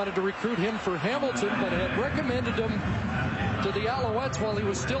 He wanted to recruit him for Hamilton, but had recommended him to the Alouettes while he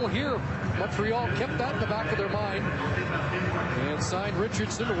was still here. Montreal kept that in the back of their mind and signed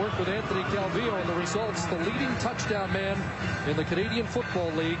Richardson to work with Anthony Calvillo, and the results, the leading touchdown man in the Canadian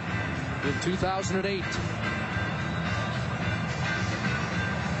Football League in 2008.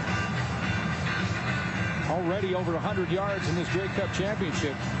 Already over 100 yards in this Grey Cup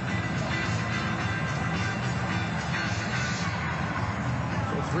championship.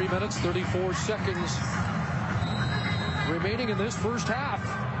 So 3 minutes, 34 seconds remaining in this first half.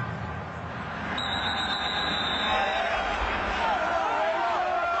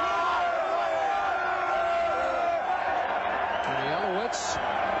 And the Alouettes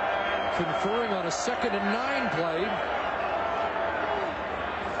conferring on a 2nd and 9 play.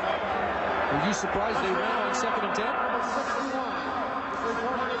 Were you surprised they ran on 2nd and 10?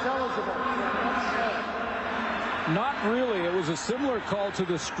 Not really. It was a similar call to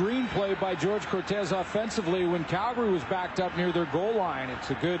the screen play by George Cortez offensively when Calgary was backed up near their goal line.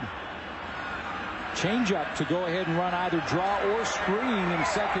 It's a good changeup to go ahead and run either draw or screen in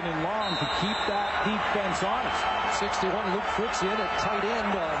 2nd and long to keep that defense honest. 61, Luke Fritz in at tight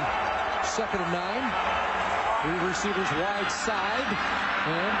end on 2nd and 9. 3 receivers wide side,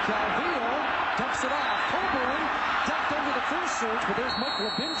 and Calvillo dumps it off. Coburn ducked under the first surge, but there's Mike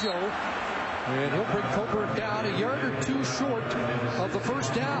Labinjo, and he'll bring Coburn down a yard or 2 short of the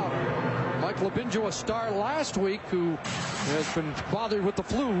first down. Mike Labinjo, a star last week, who has been bothered with the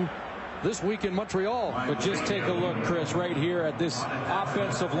flu this week in Montreal. But just take a look, Chris, right here at this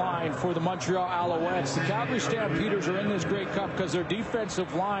offensive line for the Montreal Alouettes. The Calgary Stampeders are in this Grey Cup because their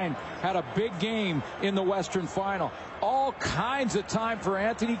defensive line had a big game in the Western Final. All kinds of time for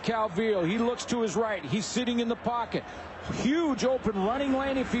Anthony Calvillo. He looks to his right. He's sitting in the pocket. Huge open running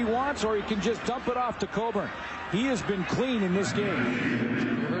lane if he wants, or he can just dump it off to Coburn. He has been clean in this game.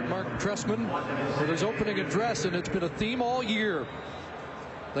 You heard Mark Trestman with his opening address, and it's been a theme all year.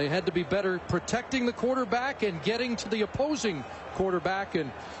 They had to be better protecting the quarterback and getting to the opposing quarterback,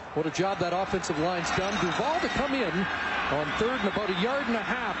 and what a job that offensive line's done. Duval to come in on 3rd and about 1.5 yards.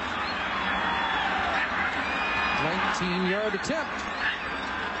 19-yard attempt.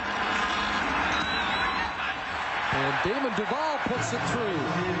 And Damon Duval puts it through,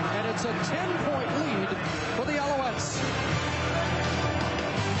 and it's a 10-point lead for the Alouettes.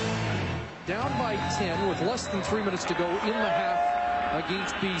 Down by 10 with less than 3 minutes to go in the half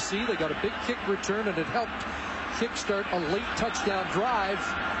against BC. They got a big kick return, and it helped kickstart a late touchdown drive.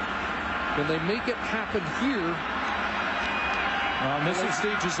 Can they make it happen here? In the late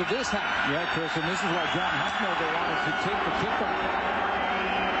stages of this half. Yeah, Chris, and this is why John Huffnagel wanted to take the kickoff.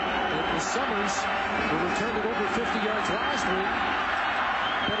 It was Summers who returned it over 50 yards last week.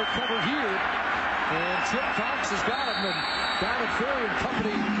 Better cover here. And Chip Cox has got him, and Donald Ferry and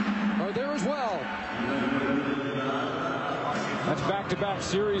company are there as well. That's back-to-back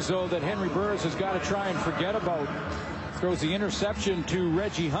series, though, that Henry Burris has got to try and forget about. Throws the interception to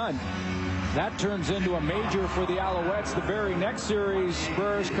Reggie Hunt. That turns into a major for the Alouettes. The very next series,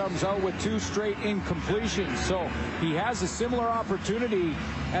 Burris comes out with 2 straight incompletions. So he has a similar opportunity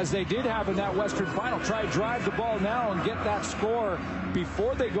as they did have in that Western Final. Try to drive the ball now and get that score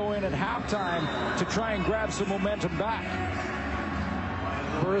before they go in at halftime to try and grab some momentum back.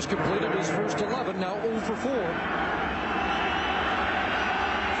 Burris completed his first 11, now 0 for 4.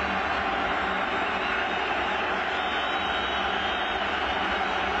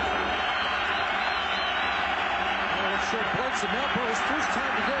 And now for his first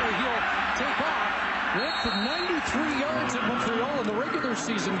time today, he'll take off. Went for 93 yards in Montreal in the regular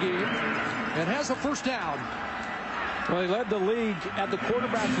season game and has a first down. Well, he led the league at the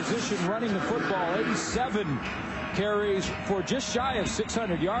quarterback position running the football. 87 carries for just shy of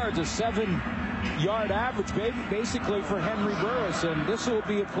 600 yards, a 7-yard average basically for Henry Burris, and this will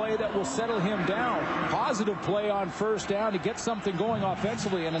be a play that will settle him down. Positive play on first down to get something going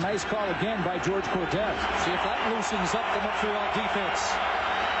offensively, and a nice call again by George Cortez. See if that loosens up the Montreal defense.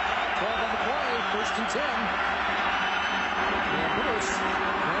 12 on the play, 1st and 10. And Burris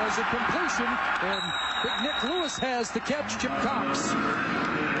has a completion, and Big Nick Lewis has the catch. Chip Cox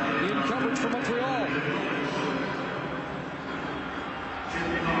in coverage for Montreal.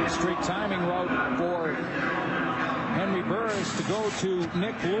 Straight timing route for Henry Burris to go to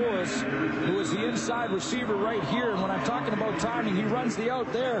Nick Lewis, who is the inside receiver right here. And when I'm talking about timing, he runs the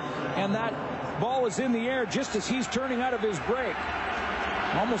out there, and that ball is in the air just as he's turning out of his break.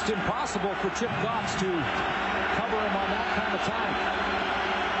 Almost impossible for Chip Cox to cover him on that kind of time.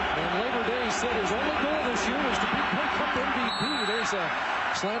 And later days said his only goal this year was to beat Grey Cup MVP. There's a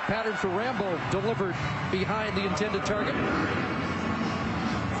slant pattern for Rambo delivered behind the intended target.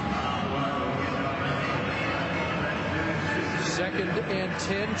 Second and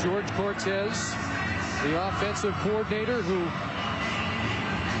 10, George Cortez, the offensive coordinator who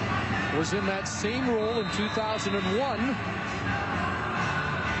was in that same role in 2001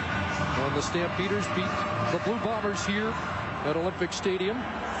 when the Stampeders beat the Blue Bombers here at Olympic Stadium.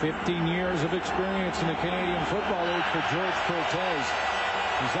 15 years of experience in the Canadian Football League for George Cortez.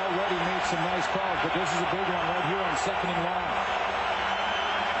 He's already made some nice calls, but this is a big one right here on 2nd and long.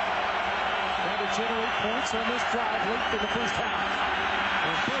 Trying to generate points on this drive late in the first half.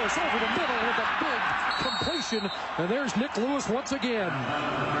 And Burris over the middle with a big completion. And there's Nick Lewis once again.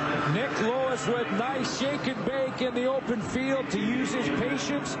 Nick Lewis with nice shake and bake in the open field to use his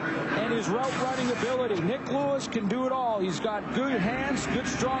patience and his route running ability. Nick Lewis can do it all. He's got good hands, good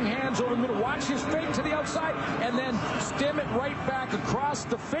strong hands over the middle. Watch his fake to the outside and then stem it right back across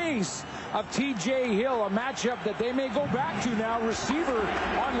the face of T.J. Hill, a matchup that they may go back to now, receiver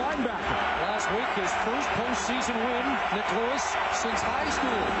on linebacker. Last week, his first postseason win, Nick Lewis, since high school.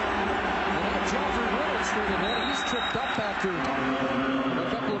 And now Joffrey Reynolds through the net. He's tripped up after a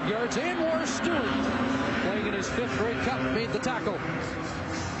couple of yards. Anwar Stewart, playing in his 5th Grey Cup, made the tackle.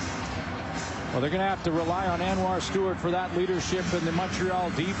 Well, they're going to have to rely on Anwar Stewart for that leadership in the Montreal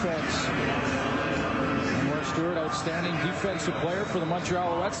defense. Anwar Stewart, outstanding defensive player for the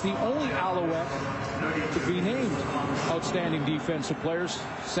Montreal Alouettes. The only Alouette to be named outstanding defensive players,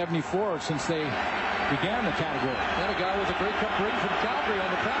 74 since they began the category. And a guy with a Grey Cup ring from Calgary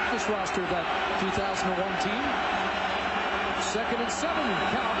on the practice roster of that 2001 team. 2nd and 7,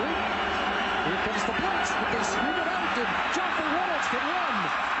 Calgary. Here comes the blitz, but they screen it out, and Joffrey Reynolds can run.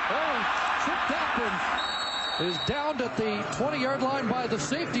 Oh, tripped up and is downed at the 20-yard line by the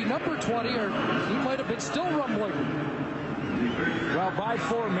safety, number 20, or he might have been still rumbling. Well, by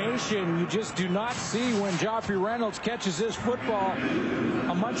formation, you just do not see when Joffrey Reynolds catches this football.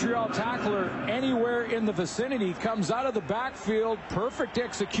 A Montreal tackler anywhere in the vicinity comes out of the backfield. Perfect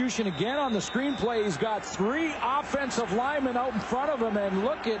execution again on the screenplay. He's got 3 offensive linemen out in front of him, and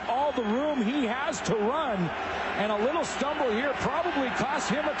look at all the room he has to run. And a little stumble here probably cost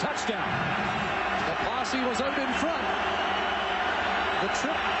him a touchdown. The posse was out in front. The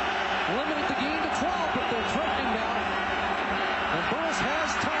trip limited the gain to 12, but they're threatening now. And Burris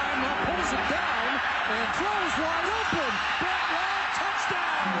has time, now pulls it down, and throws wide open. Brett Ralph,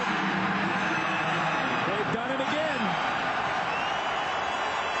 touchdown! They've done it again.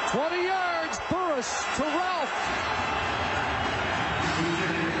 20 yards, Burris to Ralph.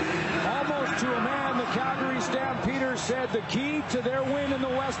 Almost to a man, the Calgary Stampeders said the key to their win in the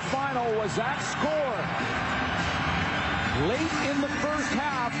West Final was that score. Late in the first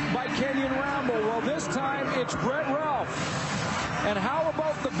half by Kenyon Rambo. Well, this time it's Brett Ralph. And how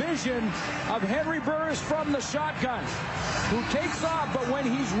about the vision of Henry Burris from the shotgun, who takes off, but when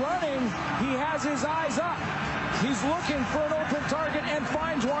he's running, he has his eyes up. He's looking for an open target and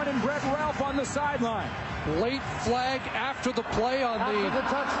finds one in Brett Ralph on the sideline. Late flag after the play on After the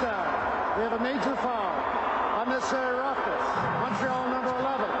touchdown, we have a major foul. Unnecessary roughness. Montreal number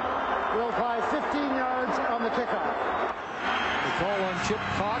 11 will apply 15 yards on the kickoff. The call on Chip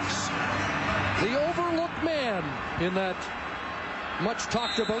Cox, the overlooked man in that much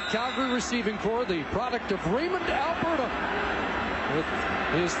talked about Calgary receiving corps, the product of Raymond, Alberta, with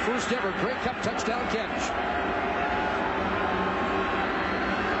his first ever Grey Cup touchdown catch.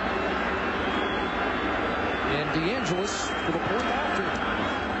 And DeAngelis for the point after.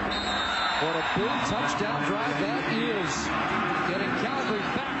 What a big touchdown drive that is. Getting Calgary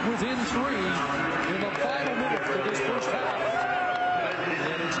back within 3 in the final minute of this first half.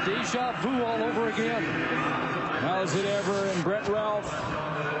 And it's deja vu all over again. Well, is it ever? And Brett Ralph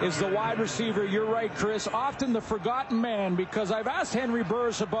is the wide receiver. You're right, Chris. Often the forgotten man, because I've asked Henry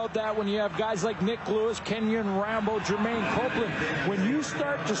Burris about that when you have guys like Nick Lewis, Kenyon Rambo, Jermaine Copeland. When you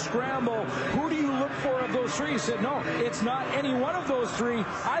start to scramble, who do you look for of those 3? He said, no, it's not any one of those 3.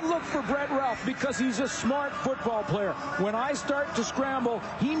 I look for Brett Ralph because he's a smart football player. When I start to scramble,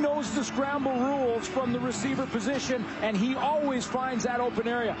 he knows the scramble rules from the receiver position, and he always finds that open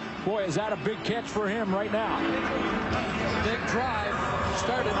area. Boy, is that a big catch for him right now. Big drive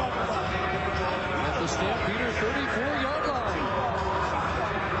started at the Stampeder 34-yard line.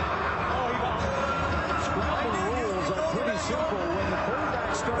 Scramble rules simple. When the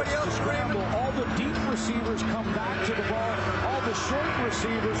quarterback starts to scramble, all the deep receivers come back to the ball. All the short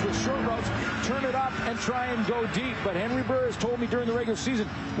receivers with short routes turn it up and try and go deep. But Henry Burris told me during the regular season,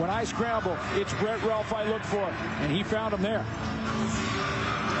 when I scramble, it's Brett Ralph I look for, and he found him there.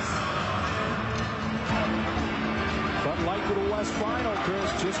 But like with the West Final,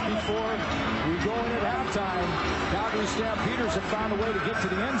 Chris, just before we go in at halftime, Calgary Stampeders have found a way to get to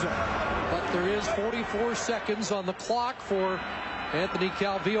the end zone. But there is 44 seconds on the clock for Anthony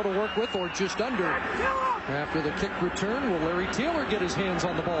Calvillo to work with, or just under. After the kick return, will Larry Taylor get his hands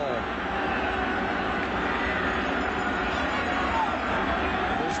on the ball?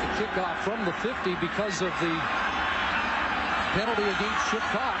 There's the kickoff from the 50 because of the penalty against Chip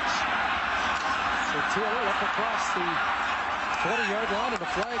Cox. So Taylor up across the 20-yard line, and the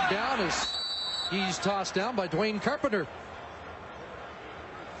flag down as he's tossed down by Dwayne Carpenter.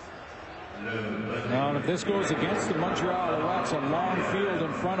 Now, and if this goes against the Montreal Alouettes, a long field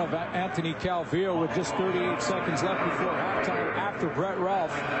in front of Anthony Calvillo with just 38 seconds left before halftime after Brett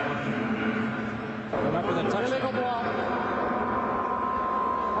Ralph. Remember the touchdown. Illegal block.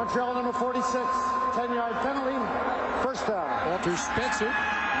 Montreal number 46, 10-yard penalty, first down. Walter Spencer.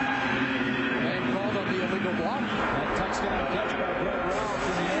 And called on the illegal block. That touchdown catch by Brett Ralph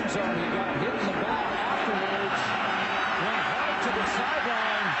in the end zone. He got hit in the back afterwards. Went hard to the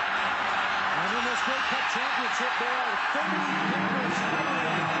sideline. And in this Grey Cup championship, there are 30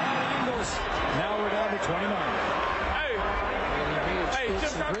 angles. Now we're down to 29. Hey, you may have spilled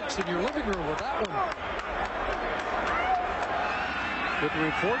some drinks in your living room with that one. With the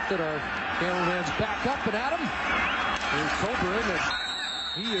report that our cameraman's back up and at him. Here's Coburn, and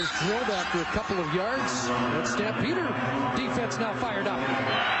he is drilled after a couple of yards. And Stampeder defense now fired up.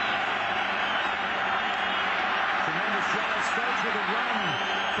 Tremendous drive starts with a run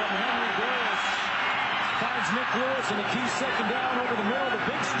from Henry Burris. Finds Nick Lewis in a key second down over the middle. The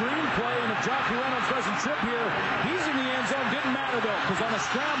big screen play, and if Jockey Reynolds doesn't trip here, he's in the end zone. Didn't matter, though, because on a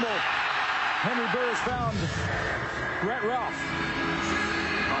scramble, Henry Burris found Brett Ralph.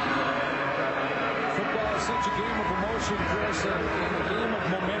 Football is such a game of emotion, Chris, and a game of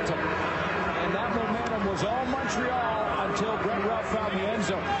momentum. And that momentum was all Montreal until Brett Ralph found the end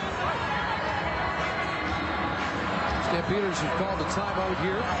zone. Stampeders have called a timeout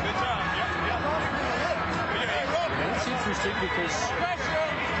here. And it's interesting because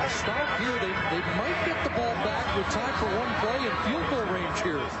a start here, they might get the ball back with time for one play and field goal range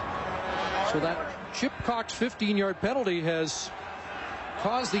here. So that Chip Cox 15-yard penalty has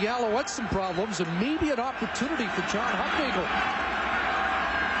caused the Alouettes some problems and maybe an opportunity for John Hufnagel.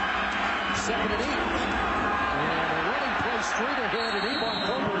 2nd and 8. And a running play straight ahead, and Avon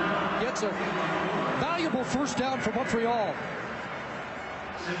Coburn gets a valuable first down for Montreal.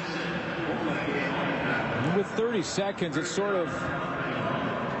 And with 30 seconds, it's sort of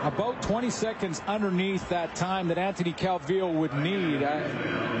about 20 seconds underneath that time that Anthony Calvillo would need.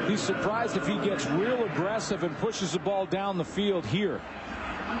 He's surprised if he gets real aggressive and pushes the ball down the field here.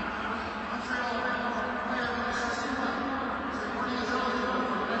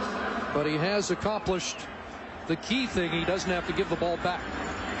 But he has accomplished the key thing. He doesn't have to give the ball back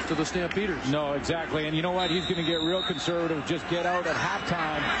to the Stampeders. No, exactly. And you know what? He's going to get real conservative. Just get out at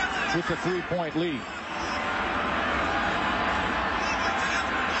halftime with the 3-point lead.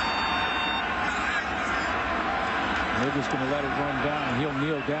 They're just going to let it run down, and he'll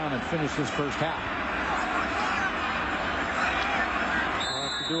kneel down and finish this first half. We'll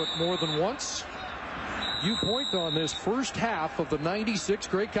have to do it more than once. Viewpoint on this first half of the '96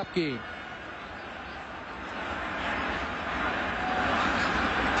 Grey Cup game.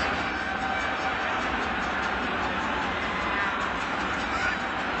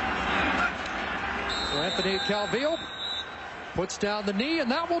 Anthony Calvillo puts down the knee,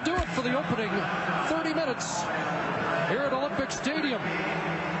 and that will do it for the opening 30 minutes here at Olympic Stadium.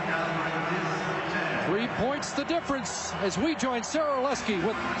 3 points the difference as we join Sarah Oleski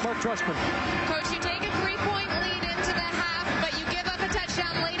with Mark Trustman. Coach, you take a 3-point lead into the half, but you give up a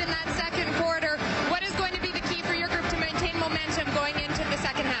touchdown late in that second quarter. What is going to be the key for your group to maintain momentum going into the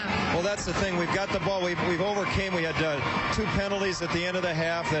second half? Well, that's the thing. We've got the ball. We've overcame. We had 2 penalties at the end of the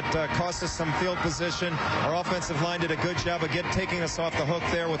half that cost us some field position. Our offensive line did a good job of taking us off the hook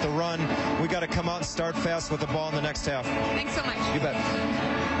there with the run. We got to come out and start fast with the ball in the next half. Thanks so much. You bet.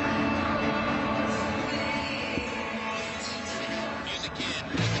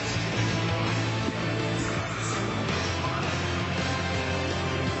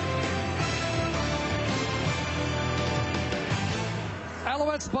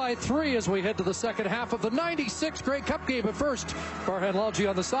 Alouettes by 3 as we head to the second half of the '96 Grey Cup game. But first, Farhan Lalji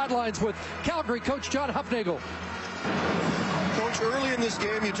on the sidelines with Calgary coach John Hufnagel. Coach, early in this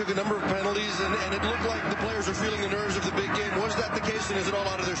game, you took a number of penalties, and it looked like the players are feeling the nerves of the big game. Was that the case, and is it all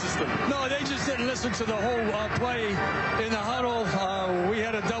out of their system? No, they just didn't listen to the whole play in the huddle. We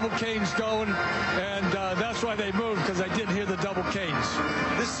had a double canes going, and that's why they moved, because I didn't hear the double canes.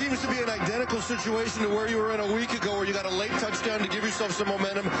 This seems to be an identical situation to where you were in a week ago, where you got a late touchdown to give yourself some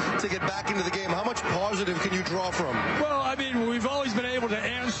momentum to get back into the game. How much positive can you draw from? Well, I mean, we've always been able to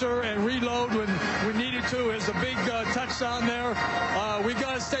answer and reload when we needed to. There's a big touchdown there. We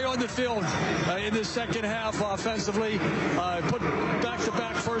got to stay on the field in the second half offensively. Put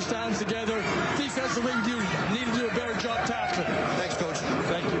back-to-back first downs together. Defensively, we need to do a better job tackling. Thanks, Coach.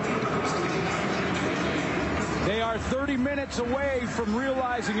 Thank you. They are 30 minutes away from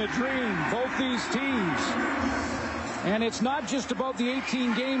realizing a dream, both these teams. And it's not just about the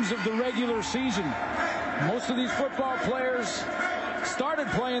 18 games of the regular season. Most of these football players started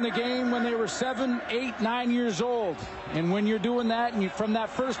playing the game when they were 7, 8, 9 years old. And when you're doing that, and from that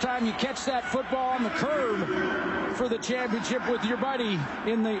first time you catch that football on the curb for the championship with your buddy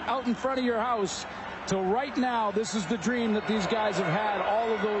out in front of your house, till right now, this is the dream that these guys have had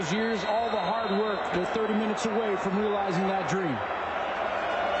all of those years, all the hard work. They're 30 minutes away from realizing that dream.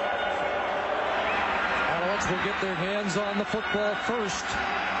 Alouettes will get their hands on the football first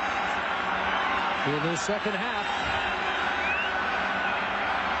in the second half.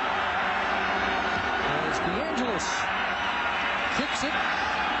 As DeAngelis kicks it.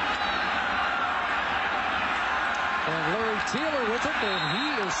 And Larry Taylor with it, and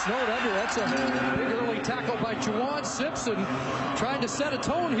he is snowed under. That's a big early tackle by Juwan Simpson, trying to set a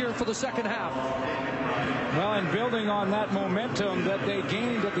tone here for the second half. Well, and building on that momentum that they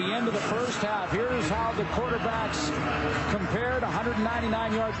gained at the end of the first half, here's how the quarterbacks compared.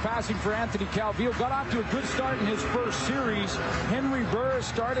 199 yards passing for Anthony Calvillo. Got off to a good start in his first series. Henry Burris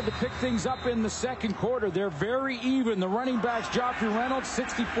started to pick things up in the second quarter. They're very even. The running backs, Joffrey Reynolds,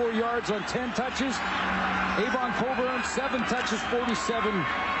 64 yards on 10 touches. Avon Coburn, 7 touches, 47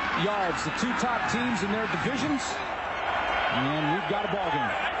 yards. The two top teams in their divisions. And we've got a ball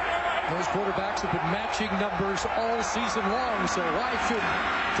game. Those quarterbacks have been matching numbers all season long, so why should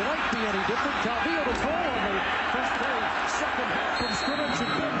tonight be any different? Calvillo to throw on the first play, second half from scrimmage,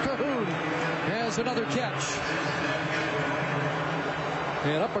 and Ben Cahoon has another catch.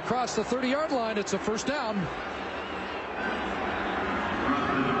 And up across the 30-yard line, it's a first down.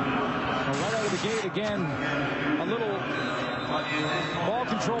 Right out of the gate again, a little ball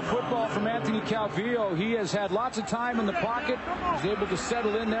control football from Anthony Calvillo. He has had lots of time in the pocket. He's able to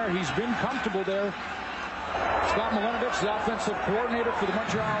settle in there. He's been comfortable there. Scott Milenovich, the offensive coordinator for the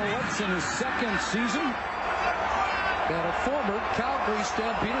Montreal Alouettes in his second season. And a former Calgary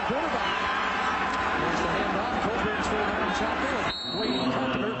Stampeder quarterback. There's the handoff. Coburn's for the tackle. Wade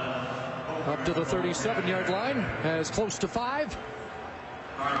Carpenter up to the 37-yard line, as close to 5.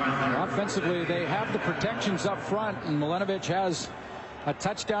 Offensively, they have the protections up front, and Milenovich has a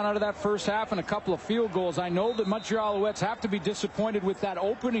touchdown out of that first half and a couple of field goals. I know the Montreal Alouettes have to be disappointed with that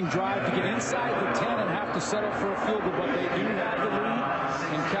opening drive to get inside the 10 and have to settle for a field goal, but they do have the lead.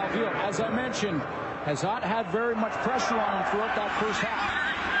 And Calvillo, as I mentioned, has not had very much pressure on him throughout that first half.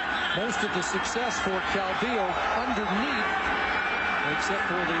 Most of the success for Calvillo underneath, except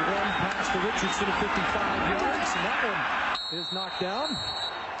for the one pass to Richardson of 55 yards, and that one is knocked down.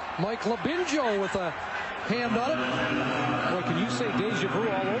 Mike Labinjo with a hand on it. Boy, can you say deja vu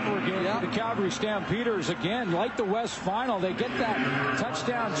all over again? Yeah. The Calgary Stampeders, again, like the West Final, they get that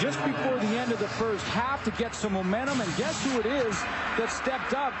touchdown just before the end of the first half to get some momentum. And guess who it is that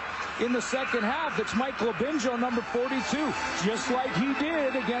stepped up in the second half? It's Mike Labinjo, number 42, just like he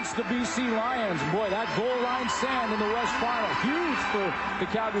did against the BC Lions. Boy, that goal line stand in the West Final, huge for the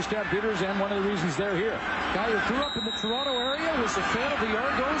Calgary Stampeders, and one of the reasons they're here. Guy who grew up in the Toronto area, was a fan of the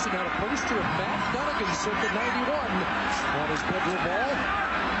Argos, and had a poster of Matt Dunigan circa 91 on his bedroom wall.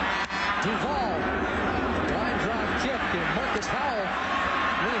 Duval, line drive kick, and Marcus Howell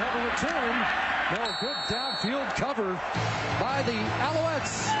may have a return. No, good downfield cover by the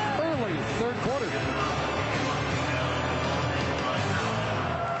Alouettes early third quarter.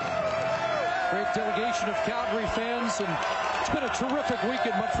 Great delegation of Calgary fans, and it's been a terrific week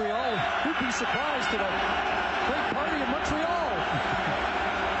in Montreal. Who'd be surprised at a great party in Montreal?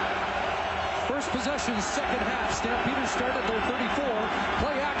 First possession, second half. Stampeders start at their 34.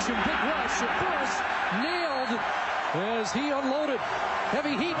 Play action, big rush. And Burris nailed as he unloaded.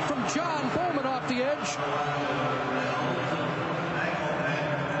 Heavy heat from John Bowman off the edge.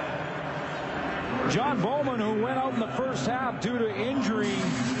 John Bowman, who went out in the first half due to injury,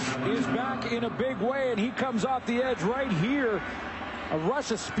 is back in a big way, and he comes off the edge right here A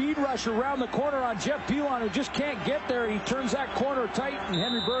rush, a speed rush around the corner on Jeff Pilon, who just can't get there. He turns that corner tight, and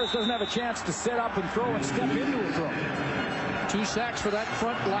Henry Burris doesn't have a chance to set up and throw and step into a throw. 2 sacks for that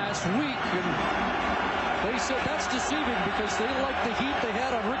front last week, and they said that's deceiving because they like the heat they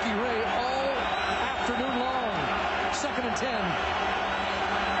had on Ricky Ray all afternoon long. 2nd and 10.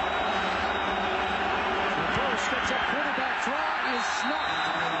 Burris steps up, quarterback draw is snuffed.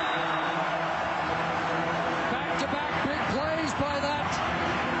 Back-to-back big plays by that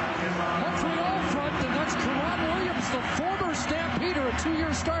Montreal front, and that's Karan Williams, the former Stampeder, a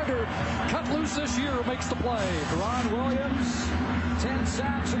 2-year starter, cut loose this year, makes the play. Karan Williams, 10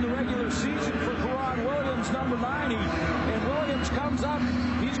 sacks in the regular season for Karan Williams, number 90. And Williams comes up.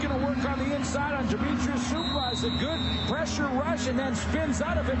 He's going to work on the inside on Demetrius Supra. A good pressure rush, and then spins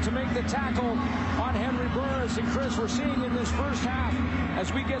out of it to make the tackle on Henry Burris. And Chris, we're seeing in this first half,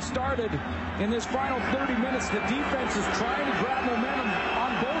 as we get started in this final 30 minutes, the defense is trying to grab momentum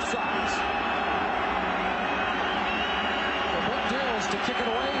on both sides. Brooke Dills to kick it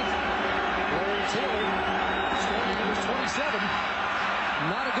away. Larry Taylor standing at his 27.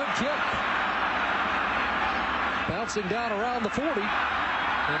 Not a good kick. Bouncing down around the 40.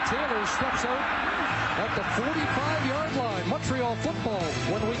 And Taylor steps out at the 45-yard line. Montreal football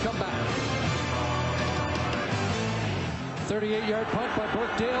when we come back. 38-yard punt by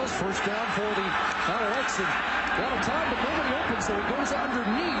Brooke Dales. First down for the Alouettes. Got a time, but nobody open, so he goes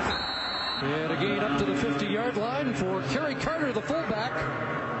underneath. And a gain up to the 50-yard line for Kerry Carter, the fullback.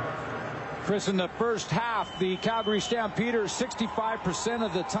 Chris, in the first half, the Calgary Stampeders 65%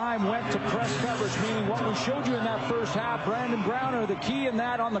 of the time went to press coverage, meaning what we showed you in that first half, Brandon Browner, the key in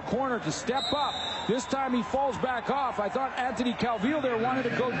that on the corner to step up. This time he falls back off. I thought Anthony Calvillo there wanted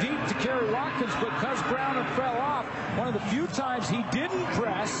to go deep to Kerry Watkins, but because Browner fell off, one of the few times he didn't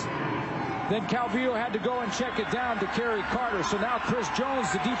press, then Calvillo had to go and check it down to Kerry Carter. So now Chris Jones,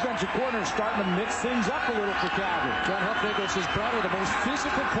 the defensive corner, is starting to mix things up a little for Calgary. John Hufnagel says Browner the most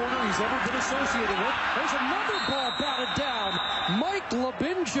physical corner he's ever been associated with. There's another ball batted down. Mike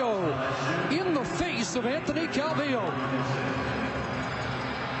Labinjo in the face of Anthony Calvillo.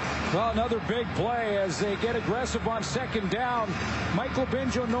 Well, another big play as they get aggressive on 2nd down. Mike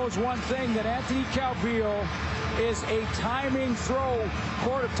Labinjo knows one thing, that Anthony Calvillo is a timing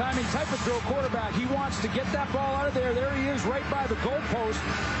type of throw quarterback. He wants to get that ball out of there. There he is right by the goalpost.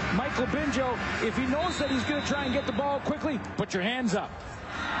 Mike Labinjo, if he knows that he's going to try and get the ball quickly, put your hands up.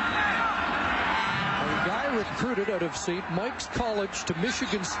 A guy recruited out of St. Mike's College to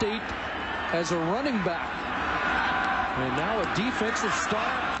Michigan State as a running back. And now a defensive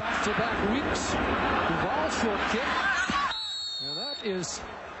star, back-to-back weeks. Ball short kick. And that is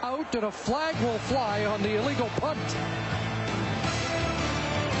out, and a flag will fly on the illegal punt.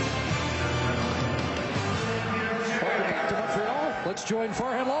 Back to Montreal. Let's join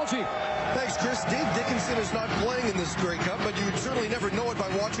Farhan Lalji. Thanks, Chris. Dave Dickinson is not playing in this Grey Cup, but you'd certainly never know it by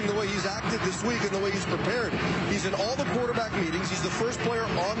watching the way he's acted this week and the way he's prepared. He's in all the quarterback meetings. He's the first player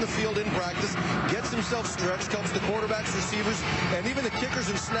on the field in practice, gets himself stretched, helps the quarterbacks, receivers, and even the kickers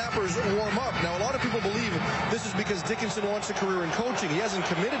and snappers warm up. Now, a lot of people believe this is because Dickinson wants a career in coaching. He hasn't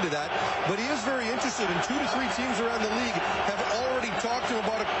committed to that, but he is very interested, and 2 to 3 teams around the league have already talked to him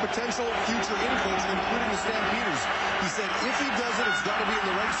about a potential future in coaching, including the Stampeders. He said if he does it, it's got to be in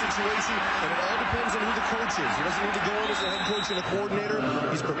the right situation, and it all depends on who the coach is. He doesn't need to go in as a head coach and a coordinator.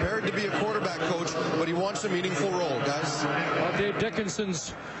 He's prepared to be a quarterback coach, but he wants a meaningful role, guys. Well, Dave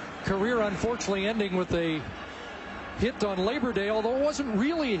Dickinson's career unfortunately ending with a hit on Labor Day, although it wasn't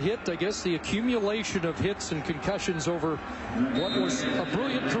really a hit. I guess the accumulation of hits and concussions over what was a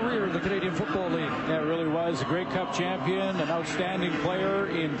brilliant career in the Canadian Football League. Yeah, it really was. A Grey Cup champion, an outstanding player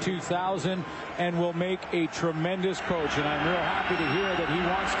in 2000, and will make a tremendous coach. And I'm real happy to hear that he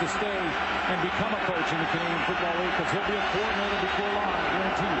wants to stay and become a coach in the Canadian Football League, because he'll be a coordinator before long, I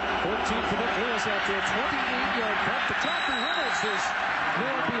guarantee you. 14 for Nick Lewis after a 28-yard punt. The Jackie Reynolds is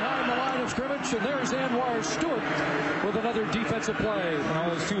nailed behind the line of scrimmage, and there's Anwar Stewart with another defensive play. Well,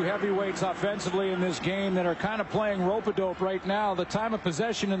 there's 2 heavyweights offensively in this game that are kind of playing rope-a-dope right now. The time of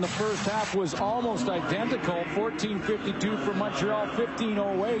possession in the first half was almost identical, 14:52 for Montreal,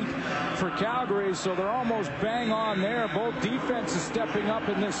 15:08 for Calgary, so they're almost bang on there. Both defenses stepping up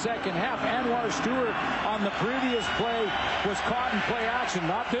in this second half. Anwar Stewart on the previous play was caught in play action.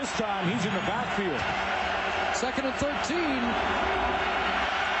 Not this time. He's in the backfield. 2nd and 13.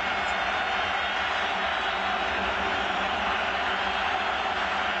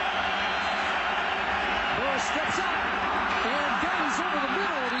 Steps up and goes over the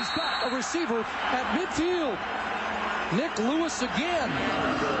middle, and he's got a receiver at midfield. Nick Lewis again.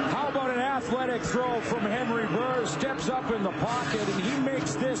 How about an athletic athletic throw from Henry Burris. Steps up in the pocket, and he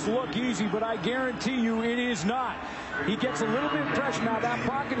makes this look easy, but I guarantee you it is not. He gets a little bit of pressure. Now that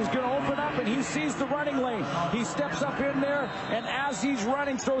pocket is going to open up, and he sees the running lane. He steps up in there, and as he's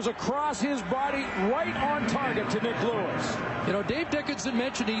running, throws across his body right on target to Nick Lewis. You know, Dave Dickenson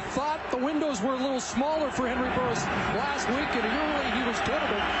mentioned he thought the windows were a little smaller for Henry Burris last week, and early he was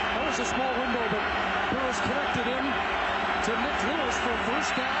tentative. That was a small window, but Burris connected in to Nick Lewis for a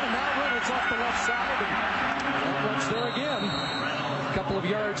first down, and now Reynolds off the left side, and runs there again. A couple of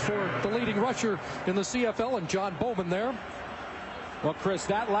yards for the leading rusher in the CFL, and John Bowman there. Well, Chris,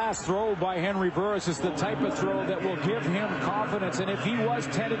 that last throw by Henry Burris is the type of throw that will give him confidence. And if he was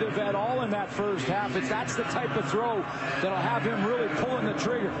tentative at all in that first half, that's the type of throw that'll have him really pulling the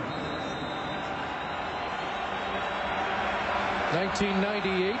trigger.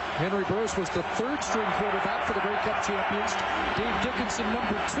 1998, Henry Burris was the third-string quarterback for the Grey Cup champions. Dave Dickenson,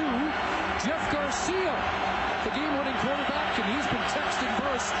 number 2. Jeff Garcia, the game-winning quarterback, and he's been texting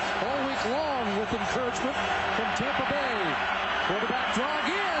Burris all week long with encouragement from Tampa Bay. Quarterback draw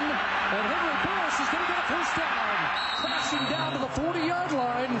again, and Henry Burris is going to get a first down. Crashing down to the 40-yard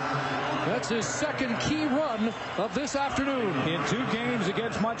line. That's his second key run of this afternoon. In 2 games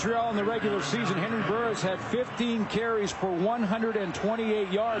against Montreal in the regular season, Henry Burris had 15 carries for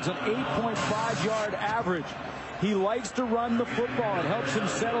 128 yards, an 8.5-yard average. He likes to run the football. It helps him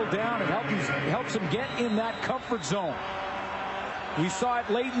settle down. It helps him get in that comfort zone. We saw it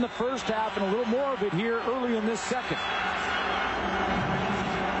late in the first half and a little more of it here early in this second.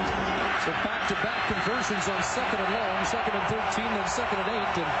 So back-to-back conversions on 2nd and long, 2nd and 13, then 2nd and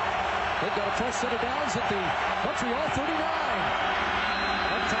 8. And they've got a full set of downs at the Montreal 39.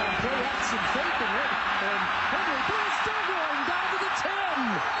 That time play action fake, and Henry Burris still going down to the 10.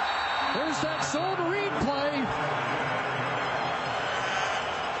 There's that zone read play.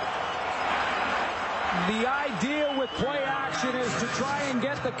 The idea with play action is to try and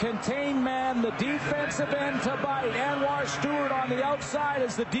get the contained man, the defensive end, to bite. Anwar Stewart on the outside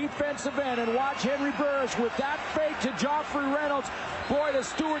as the defensive end. And watch Henry Burris with that fake to Joffrey Reynolds. Boy, does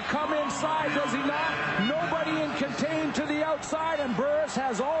Stewart come inside, does he not? Nobody in contained to the outside, and Burris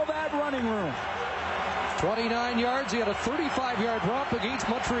has all that running room. 29 yards. He had a 35-yard romp against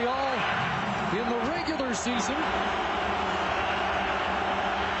Montreal in the regular season.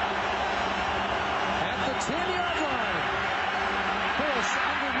 10-yard line. Burris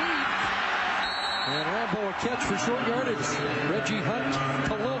underneath. And Rambo a catch for short yardage. Reggie Hunt,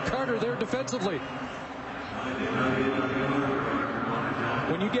 Khalil Carter there defensively.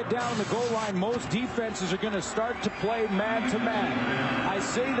 When you get down the goal line, most defenses are going to start to play man-to-man. I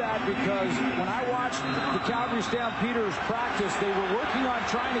say that because when I watched the Calgary Stampeders practice, they were working on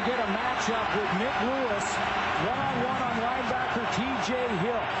trying to get a matchup with Nick Lewis, one-on-one on linebacker T.J.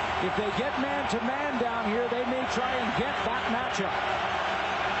 Hill. If they get man-to-man down here, they may try and get that matchup.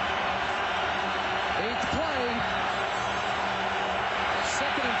 8th play.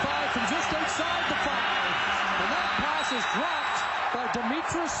 2nd and 5 from just outside the 5. And that pass is dropped by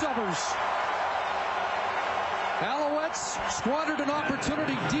Demetrius Summers. Alouettes squandered an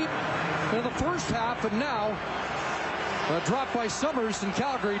opportunity deep in the first half, and now a drop by Summers, and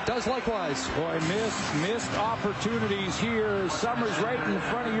Calgary does likewise. Boy, missed opportunities here. Summers right in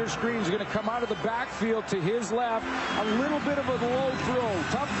front of your screen is going to come out of the backfield to his left. A little bit of a low throw.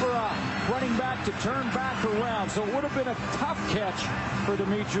 Tough for a running back to turn back around. So it would have been a tough catch for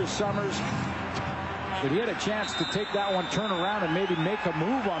Demetrius Summers. But he had a chance to take that one, turn around, and maybe make a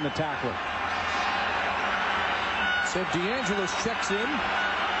move on the tackler. So DeAngelis checks in.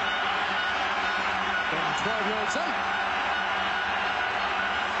 From 12 yards out.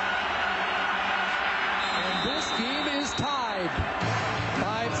 This game is tied.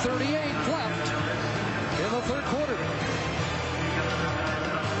 5:38 left in the third quarter.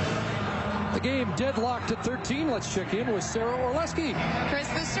 The game deadlocked at 13. Let's check in with Sarah Orlesky. Chris,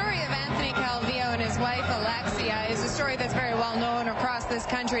 the story of Anthony Calvillo and his wife Alexia is a story that's very well known across this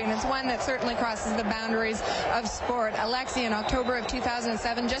country, and it's one that certainly crosses the boundaries of sport. Alexia, in October of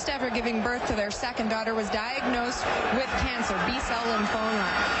 2007, just after giving birth to their second daughter, was diagnosed with cancer, B-cell lymphoma.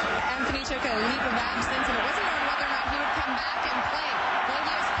 Anthony took a leave of absence, and it wasn't known whether or not he would come back and play. Well,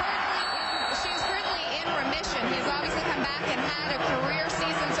 she's currently in remission. He's obviously come back and had a career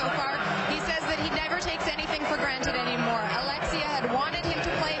season so far. He says that he never takes anything for granted anymore. Alexia had wanted him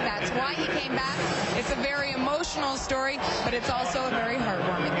to play. That's why he came back. It's a very emotional story, but it's also a very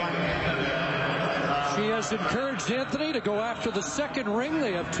heartwarming one. She has encouraged Anthony to go after the second ring.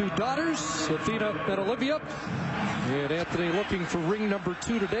 They have 2 daughters, Athena and Olivia. And Anthony looking for ring number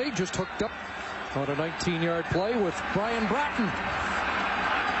 2 today. Just hooked up on a 19-yard play with Brian Bratton.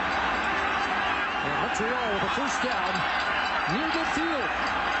 Montreal with a first down near midfield.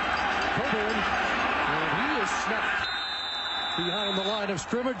 Coburn, and he is snapped behind the line of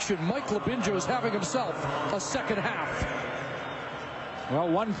scrimmage, and Mike Lubinjo is having himself a second half. Well,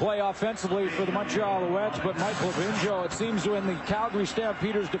 one play offensively for the Montreal Alouettes, but Mike Lubinjo, it seems when the Calgary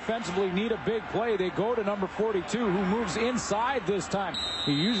Stampeders defensively need a big play, they go to number 42, who moves inside this time.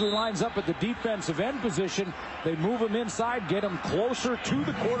 He usually lines up at the defensive end position. They move him inside, get him closer to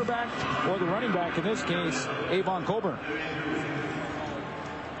the quarterback, or the running back, in this case, Avon Coburn.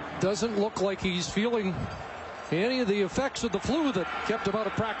 Doesn't look like he's feeling any of the effects of the flu that kept him out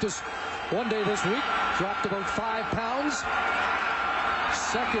of practice one day this week. Dropped about 5 pounds.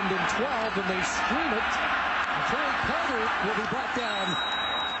 2nd and 12, and they scream it. Trey Carter will be brought down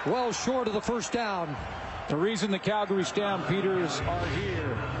well short of the first down. The reason the Calgary Stampeders are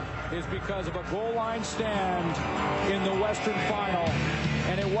here is because of a goal line stand in the Western Final.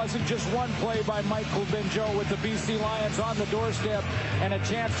 And it wasn't just one play by Mike Lubinjo with the BC Lions on the doorstep and a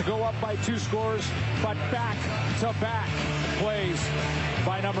chance to go up by 2 scores, but back-to-back plays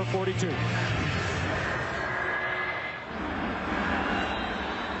by number 42.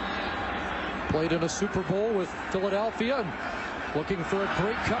 Played in a Super Bowl with Philadelphia, and looking for a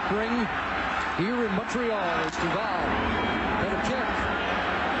Grey Cup ring here in Montreal. It's Duval. Better kick.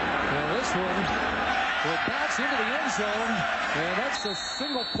 And this one will bounce into the end zone, and that's a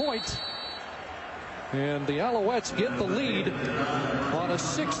single point. And the Alouettes get the lead on a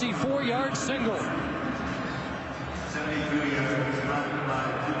 64-yard single.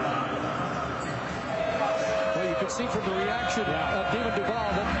 Well, you can see from the reaction of Damon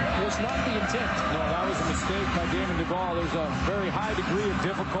Duval that was not the intent. No, that was a mistake by Damon Duval. There's a very high degree of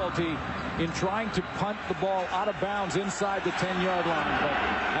difficulty in trying to punt the ball out of bounds inside the 10-yard line. But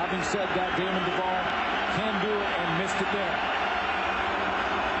having said that, Damon Duval can do it and missed it there.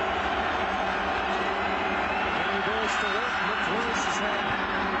 And he goes to work. Nick Lewis has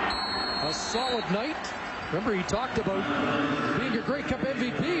had a solid night. Remember, he talked about being a Grey Cup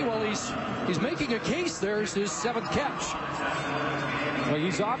MVP. Well, he's making a case. There's his 7th catch. Well,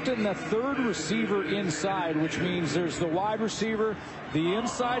 he's often the 3rd receiver inside, which means there's the wide receiver, the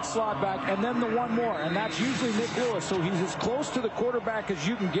inside slot back, and then the one more, and that's usually Nick Lewis. So he's as close to the quarterback as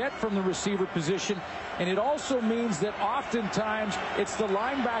you can get from the receiver position. And it also means that oftentimes it's the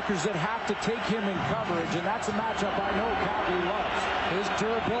linebackers that have to take him in coverage, and that's a matchup I know Calgary loves. His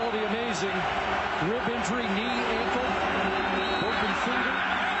durability amazing. Rib injury, knee, ankle, broken finger.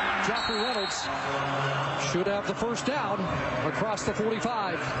 Joffrey Reynolds should have the first down across the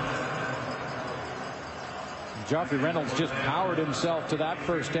 45. Joffrey Reynolds just powered himself to that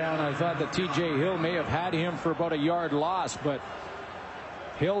first down. I thought that TJ Hill may have had him for about a yard loss, but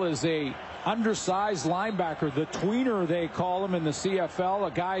Hill is a undersized linebacker, the tweener they call him in the CFL,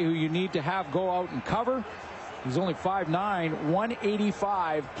 a guy who you need to have go out and cover. He's only 5'9",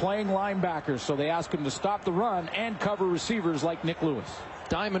 185, playing linebacker, so they ask him to stop the run and cover receivers like Nick Lewis.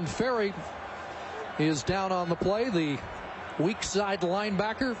 Diamond Ferry is down on the play, the weak side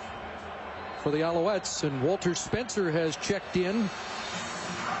linebacker for the Alouettes, and Walter Spencer has checked in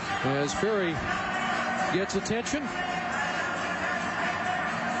as Ferry gets attention.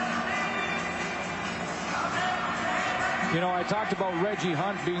 You know, I talked about Reggie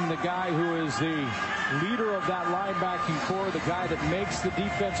Hunt being the guy who is the leader of that linebacking core, the guy that makes the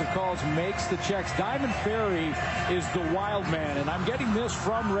defensive calls, makes the checks. Diamond Ferry is the wild man, and I'm getting this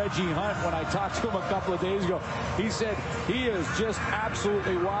from Reggie Hunt when I talked to him a couple of days ago. He said he is just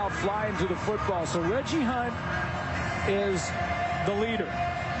absolutely wild, flying to the football. So Reggie Hunt is the leader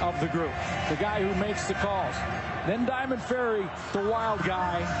of the group, the guy who makes the calls. Then Diamond Ferry, the wild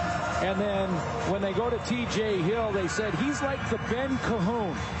guy. And then when they go to TJ Hill, they said he's like the Ben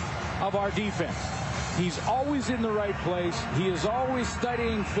Cahoon of our defense. He's always in the right place. He is always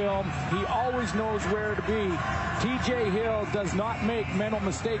studying film. He always knows where to be. TJ Hill does not make mental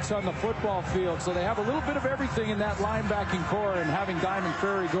mistakes on the football field. So they have a little bit of everything in that linebacking core, and having Diamond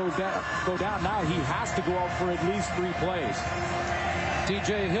Ferry go down now, he has to go out for at least 3 plays.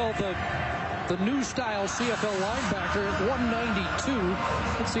 TJ Hill, the new style CFL linebacker at 192.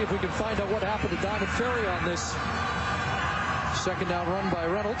 Let's see if we can find out what happened to Diamond Ferry on this second down run by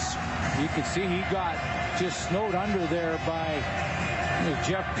Reynolds. You can see he got just snowed under there by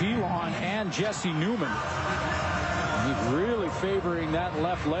Jeff Pilon and Jesse Newman. He's really favoring that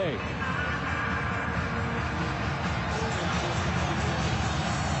left leg.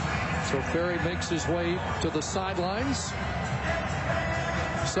 So Ferry makes his way to the sidelines.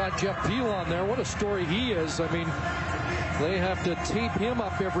 Saw Jeff Pilon there. What a story he is. I mean, they have to tape him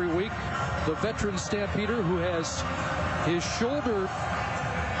up every week. The veteran Stampeder who has his shoulder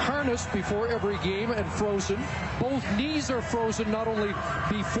harnessed before every game and frozen. Both knees are frozen not only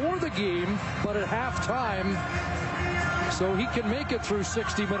before the game, but at halftime. So he can make it through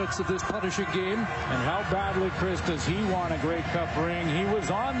 60 minutes of this punishing game. And how badly, Chris, does he want a Grey Cup ring? He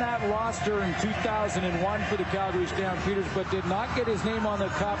was on that roster in 2001 for the Calgary Stampeders, but did not get his name on the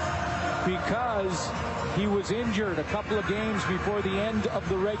cup because he was injured a couple of games before the end of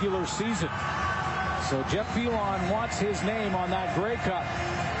the regular season. So Jeff Pilon wants his name on that Grey Cup.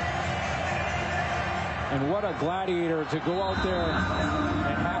 And what a gladiator to go out there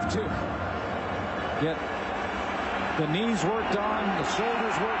and have to get the knees worked on, the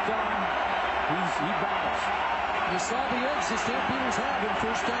shoulders worked on. He battles. You saw the edge the Stampeders have in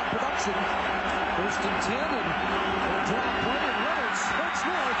first down production. 1st and 10, and they'll drop play, and Reynolds looks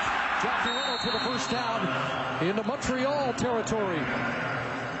north. Jackie Reynolds with a first down into Montreal territory.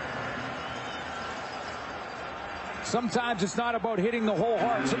 Sometimes it's not about hitting the whole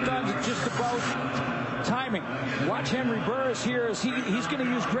heart. Sometimes it's just about timing. Watch Henry Burris here as he's going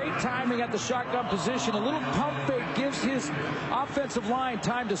to use great timing at the shotgun position. A little pump fake gives his offensive line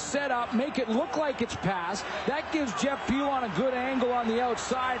time to set up, make it look like it's pass. That gives Jeff Pilon a good angle on the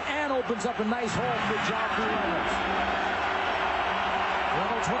outside and opens up a nice hole for Jackie Reynolds.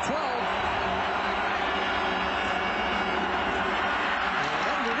 Reynolds with 12.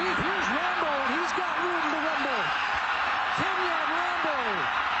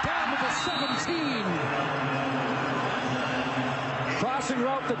 Crossing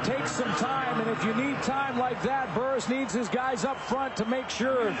route that takes some time, and if you need time like that, Burris needs his guys up front to make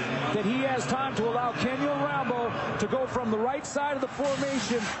sure that he has time to allow Kenyon Rambo to go from the right side of the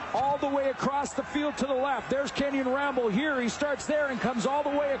formation all the way across the field to the left. There's Kenyon Rambo here. He starts there and comes all the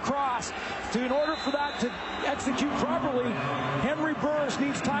way across. In order for that to execute properly, Henry Burris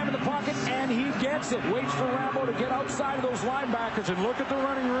needs time in the pocket, and he gets it. Waits for Rambo to get outside of those linebackers, and look at the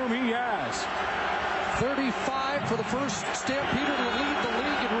running room he has. 35 for the first Stampeder to lead the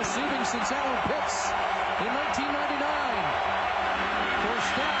league in receiving since Alan Pitts in 1999.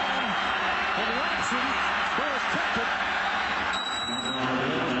 First down, and the option, Burris kept it.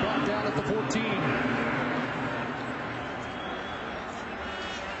 It was brought down at the 14.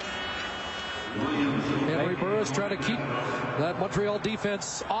 Henry Burris trying to keep that Montreal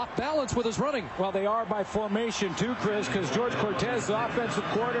defense off balance with his running. Well, they are by formation too, Chris, because George Cortez, the offensive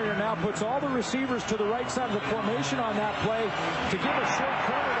coordinator, now puts all the receivers to the right side of the formation on that play to give a short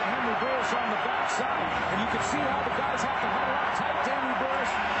corner to Henry Burris on the backside. And you can see how the guys have to huddle up tight to Henry Burris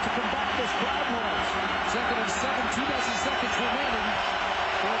to combat this crowd noise. 2nd and 7, 2 dozen seconds remaining.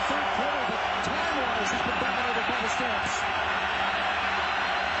 For the third quarter, the time-wise has been dominated by the Stamps.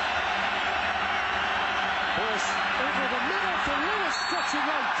 Burris over the middle for Lewis, stretching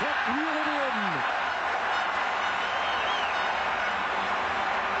out, can't reel it in.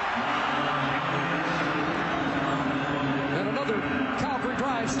 And another Calgary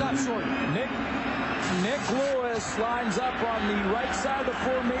drive, stop short. Nick Lewis lines up on the right side of the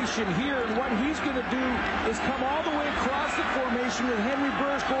formation here, and what he's going to do is come all the way across the formation with Henry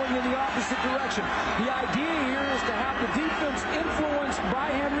Burris going in the opposite direction. The idea here is to have the defense influenced by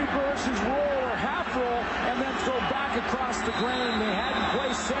Henry Burris's roll or half roll, and then throw back across the grain. They had the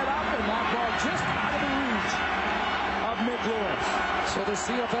play set up, and that ball just out of the reach of Nick Lewis. So the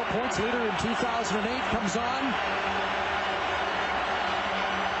CFL points leader in 2008 comes on.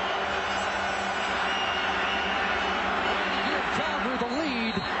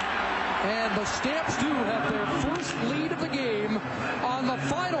 And the Stamps do have their first lead of the game on the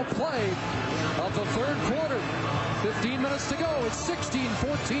final play of the third quarter. 15 minutes to go. It's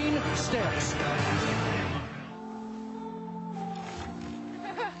 16-14 Stamps.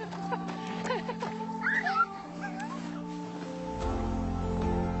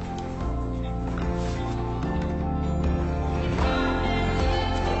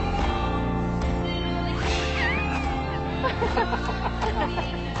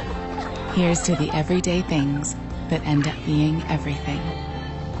 Here's to the everyday things that end up being everything.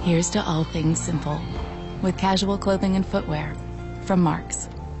 Here's to all things simple, with casual clothing and footwear from Marks.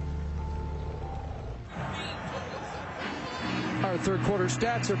 Our third quarter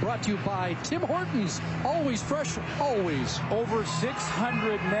stats are brought to you by Tim Hortons. Always fresh, always. Over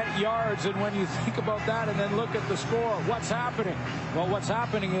 600 net yards, and when you think about that and then look at the score, what's happening? Well, what's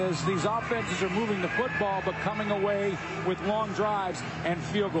happening is these offenses are moving the football but coming away with long drives and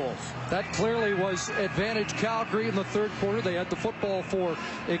field goals. That clearly was advantage Calgary in the third quarter. They had the football for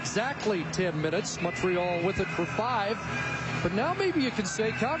exactly 10 minutes. Montreal with it for 5. But now maybe you can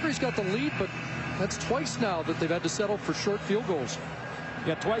say Calgary's got the lead, but that's twice now that they've had to settle for short field goals.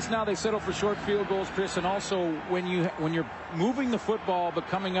 Yeah, twice now they settle for short field goals, Chris, and also when you're moving the football but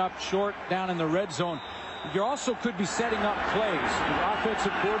coming up short down in the red zone, you also could be setting up plays. The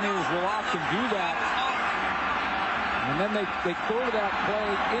offensive coordinators will often do that, and then they go to that play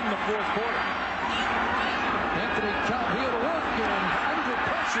in the fourth quarter. Anthony Calvillo to work, and under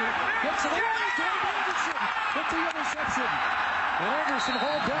pressure gets it away. Dwight Anderson with the interception. Anderson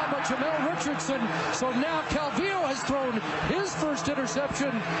hauled down by Jamel Richardson. So now Calvillo has thrown his first interception,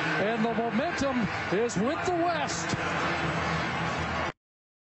 and the momentum is with the West.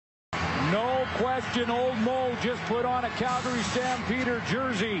 No question, Old Mo just put on a Calgary Stampeder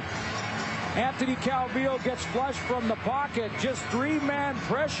jersey. Anthony Calvillo gets flushed from the pocket. Just three-man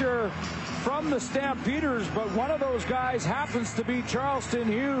pressure from the Stampeders, but one of those guys happens to be Charleston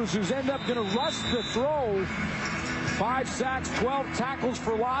Hughes, who's ended up going to rush the throw. 5 sacks, 12 tackles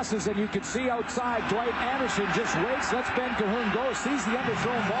for losses, and you can see outside Dwight Anderson just waits, lets Ben Cahoon go, sees the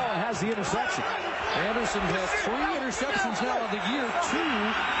underthrown ball, and has the interception. Anderson has 3 interceptions now on the year, 2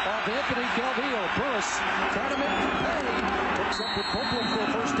 of Anthony Calvillo. Burris trying to make the pay. Hooks up with Copeland for a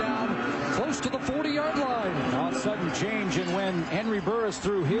first down, close to the 40-yard line. All of a sudden change, and when Henry Burris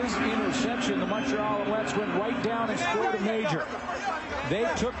threw his interception, the Montreal Alouettes went right down and scored a major. They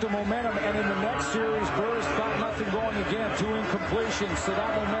took the momentum, and in the next series, Burris got nothing going again, 2 incompletions, so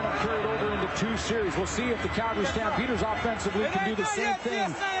that momentum carried over into 2 series. We'll see if the Calgary Stampeders offensively can do the same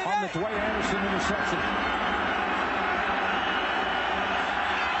thing on the Dwight Anderson interception.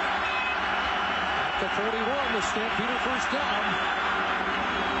 At the 41, the Stampeder first down.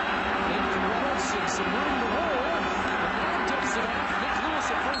 Nathan Reynolds in some room to roll, and now takes it off. Nick Lewis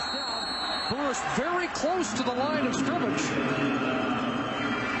at first down. Burris very close to the line of scrimmage.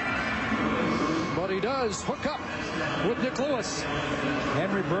 But he does hook up with Nick Lewis.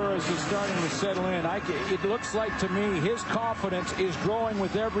 Henry Burris is starting to settle in. It looks like to me his confidence is growing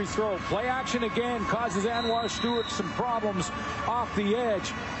with every throw. Play action again causes Anwar Stewart some problems off the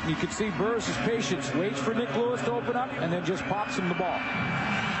edge. You can see Burris' patience. Waits for Nick Lewis to open up and then just pops him the ball.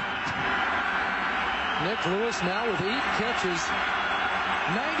 Nick Lewis now with 8 catches.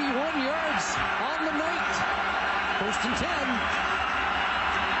 91 yards on the night. 1st and 10.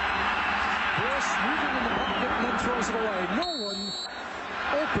 Burris moving in the pocket and then throws it away. No one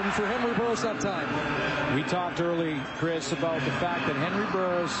open for Henry Burris that time. We talked early, Chris, about the fact that Henry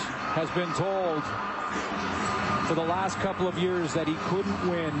Burris has been told for the last couple of years that he couldn't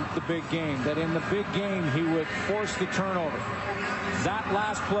win the big game, that in the big game he would force the turnover. That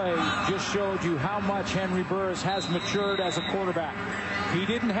last play just showed you how much Henry Burris has matured as a quarterback. He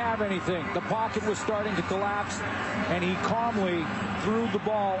didn't have anything. The pocket was starting to collapse, and he calmly threw the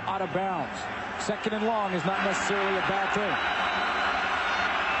ball out of bounds. 2nd and long is not necessarily a bad thing.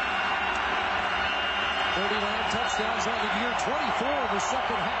 39 touchdowns on the year, 24 in the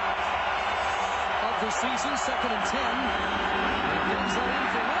second half of the season. 2nd and 10. And gets that in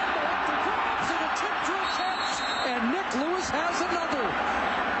for Randall up the grabs, and a tip drill catch, and Nick Lewis has another.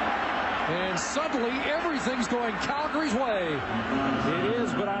 And suddenly everything's going Calgary's way. It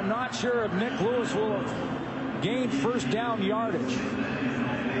is, but I'm not sure if Nick Lewis will have gained first down yardage.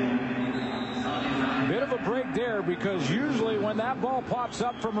 Bit of a break there, because usually when that ball pops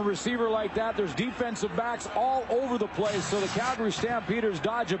up from a receiver like that, there's defensive backs all over the place. So the Calgary Stampeders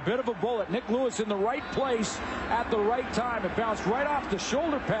dodge a bit of a bullet. Nick Lewis in the right place at the right time. It bounced right off the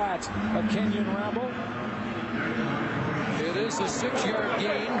shoulder pads of Kenyon Rambo. It is a 6-yard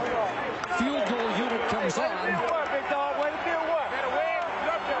gain. Field goal unit comes on. And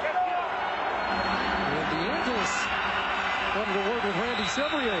the Angeles wanted to work with Randy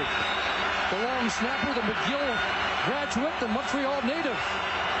Chevrier. The long snapper, the McGill graduate, the Montreal native,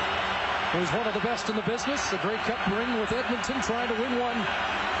 who's one of the best in the business. The Grey Cup ring with Edmonton, trying to win one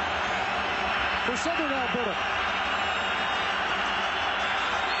for Southern Alberta.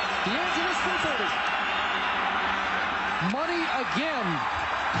 The Angeles 330. Money again,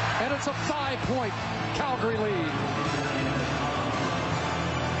 and it's a 5-point Calgary lead.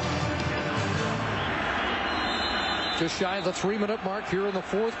 Just shy of the 3-minute mark here in the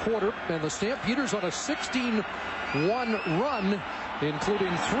 4th quarter, and the Stampeders on a 16-1 run,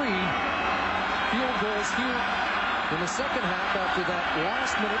 including 3 field goals here in the second half after that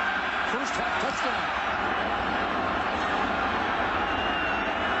last-minute first-half touchdown.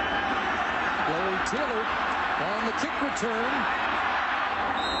 Larry Taylor on the kick return.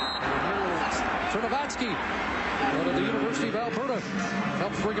 And here's Trinovatsky out of the University of Alberta.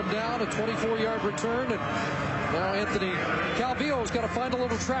 Helps bring him down, a 24-yard return. And now Anthony Calvillo's got to find a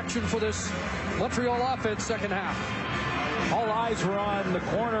little traction for this Montreal offense second half. All eyes were on the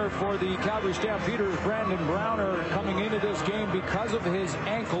corner for the Calgary Stampeders. Brandon Browner coming into this game because of his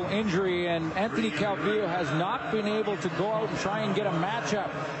ankle injury, and Anthony Calvillo has not been able to go out and try and get a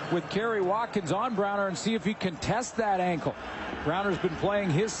matchup with Kerry Watkins on Browner and see if he can test that ankle. Browner's been playing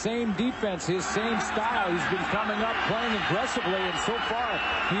his same defense, his same style. He's been coming up, playing aggressively, and so far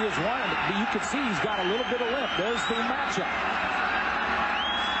he has won. But you can see he's got a little bit of limp. There's the matchup.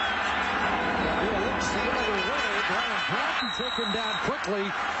 The other way. Brian Broughton taken down quickly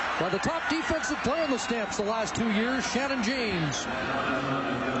by the top defensive player on the Stamps the last 2 years, Shannon James.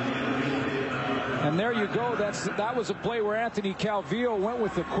 And there you go. That was a play where Anthony Calvillo went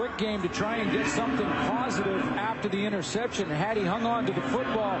with a quick game to try and get something positive after the interception. Had he hung on to the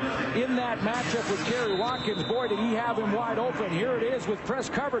football in that matchup with Kerry Watkins, boy, did he have him wide open. Here it is with press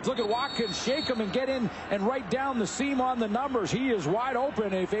coverage. Look at Watkins shake him and get in and right down the seam on the numbers. He is wide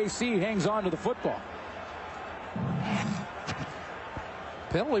open if AC hangs on to the football.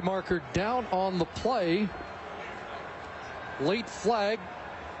 Penalty marker down on the play. Late flag.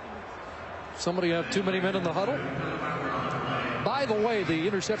 Somebody have too many men in the huddle. By the way, the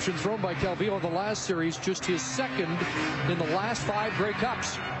interception thrown by Calvillo in the last series, just his second in the last 5 Grey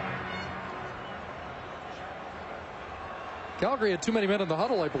Cups. Calgary had too many men in the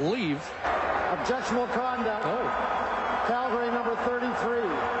huddle, I believe. Objectionable conduct. Oh. Calgary number 33.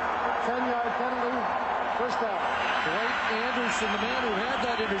 10-yard penalty. First down. Dwight Anderson, the man who had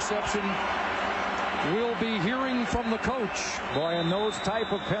that interception, will be hearing from the coach. Boy, and those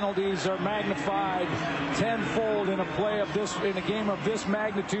type of penalties are magnified tenfold in a play of this, in a game of this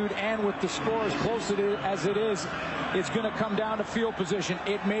magnitude, and with the score as close as it is, it's going to come down to field position.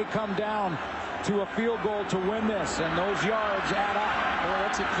 It may come down to a field goal to win this, and those yards add up. Boy,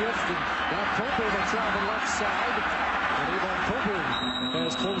 that's a gift. And now Coburn will try the left side. And Avon Coburn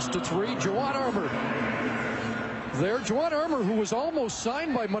has close to 3. Juwan Armour. There, Juwan Armour, who was almost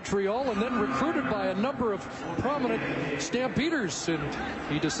signed by Montreal and then recruited by a number of prominent Stampeders, and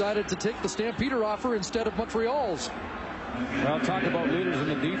he decided to take the Stampeder offer instead of Montreal's. Well, talk about leaders in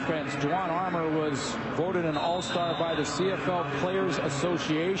the defense. Juwan Armour was voted an all-star by the CFL Players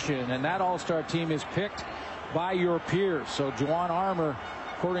Association, and that all-star team is picked by your peers. So Juwan Armour,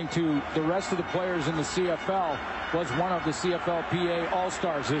 according to the rest of the players in the CFL, was one of the CFLPA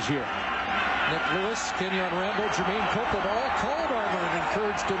all-stars this year. Nick Lewis, Kenyon Rambo, Jermaine Copeland all called Armour and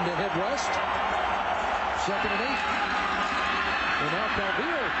encouraged him to head west. 2nd and 8. And now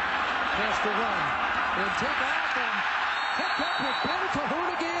Calvillo has to run and take off and hook up with Ben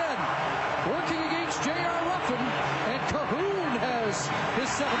Cahoon again. Working against J.R. Ruffin, and Cahoon has his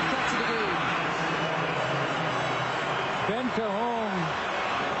 7th catch of the game. Ben Cahoon,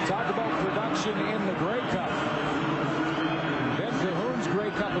 talk about production in the Grey Cup. Ben Cahoon's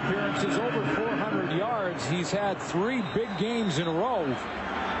Grey Cup appearance is over 400 yards. He's had 3 big games in a row.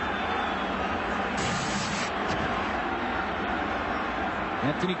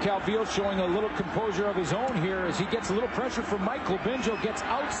 Anthony Calvillo showing a little composure of his own here as he gets a little pressure from Mike Lobinjo, gets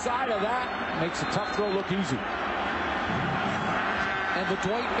outside of that, makes a tough throw look easy. And the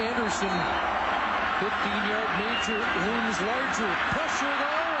Dwight Anderson 15-yard major looms larger. Pressure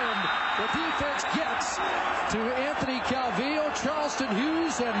though, and the defense gets to Anthony Calvillo, Charleston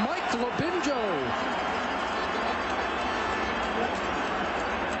Hughes, and Mike Lobinjo.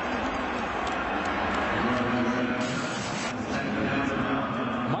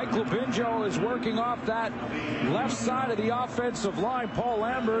 Lobinjo is working off that left side of the offensive line. Paul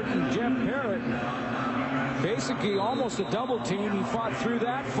Lambert and Jeff Parrott, basically almost a double team. He fought through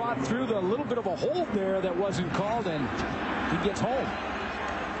that, fought through the little bit of a hold there that wasn't called, and he gets home.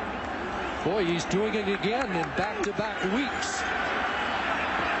 Boy, he's doing it again in back-to-back weeks.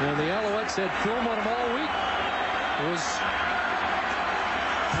 And the Alouettes had film on him all week. It was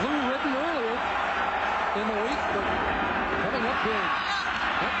flu-ridden earlier in the week, but coming up big.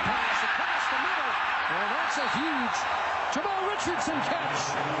 That pass across the middle, and that's a huge Jamal Richardson catch.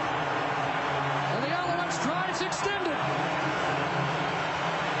 And the Alouettes drive's extended.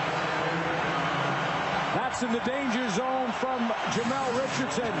 That's in the danger zone from Jamal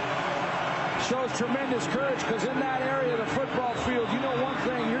Richardson. Shows tremendous courage, because in that area of the football field, you know one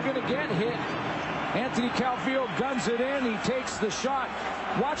thing, you're going to get hit. Anthony Calvillo guns it in. He takes the shot.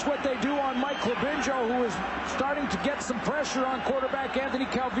 Watch what they do on Mike Lobinjo, who is starting to get some pressure on quarterback Anthony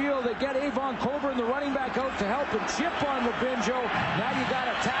Calvillo. They get Avon Coburn, the running back, out to help him chip on Lobinjo. Now you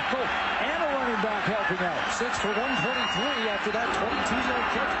got a tackle and a running back helping out. 6 for 123 after that 22-yard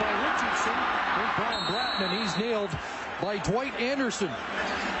catch by Richardson. Here's Brian Bratton, and he's nailed by Dwight Anderson.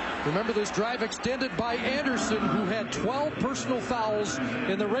 Remember, this drive extended by Anderson, who had 12 personal fouls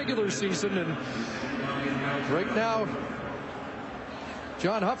in the regular season, and right now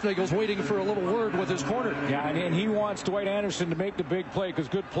John Hufnagel's waiting for a little word with his corner. Yeah, and he wants Dwight Anderson to make the big play because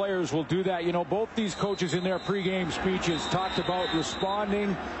good players will do that. You know, both these coaches in their pregame speeches talked about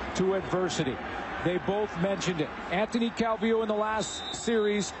responding to adversity. They both mentioned it. Anthony Calvillo in the last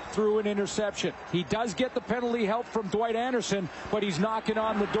series threw an interception. He does get the penalty help from Dwight Anderson, but he's knocking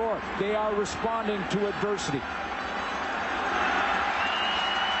on the door. They are responding to adversity.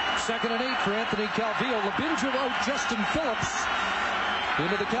 2nd and 8 for Anthony Calvillo. Labinjo out Justin Phillips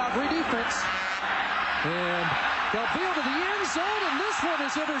into the Calgary defense. And Calvillo to the end zone, and this one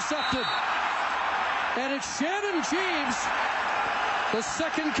is intercepted. And it's Shannon James. The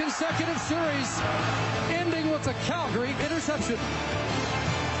second consecutive series ending with a Calgary interception.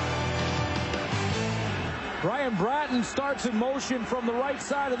 Brian Bratton starts in motion from the right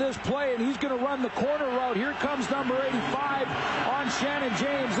side of this play, and he's going to run the corner route. Here comes number 85 on Shannon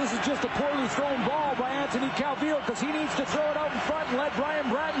James. This is just a poorly thrown ball by Anthony Calvillo because he needs to throw it out in front and let Brian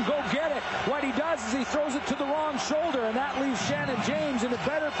Bratton go get it. What he does is he throws it to the wrong shoulder, and that leaves Shannon James in a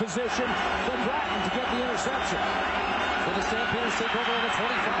better position than Bratton to get the interception. So the Stampeders take over on the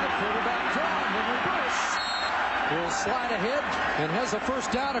 25. Quarterback draw. Henry Burris will slide ahead and has a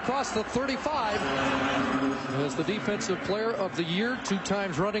first down across the 35. As the defensive player of the year 2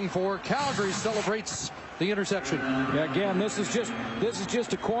 times running for Calgary celebrates the interception. Yeah, again, this is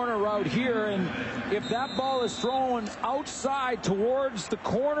just a corner route here, and if that ball is thrown outside towards the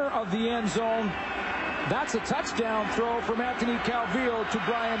corner of the end zone, that's a touchdown throw from Anthony Calvillo to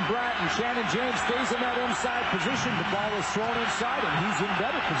Brian Bratton. Shannon James stays in that inside position. The ball is thrown inside, and he's in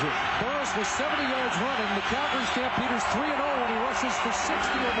better position. Burris was 70 yards running. The Calgary Stampeders 3-0 when he rushes for 60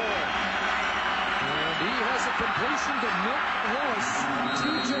 or more. And he has a completion to Nick Lewis.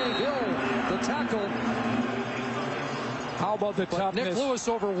 T.J. Hill, the tackle. How about the toughness? Nick Lewis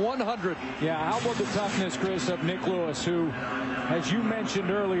over 100. Yeah, how about the toughness, Chris, of Nick Lewis, who, as you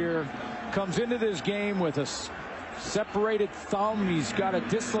mentioned earlier, comes into this game with a separated thumb. He's got a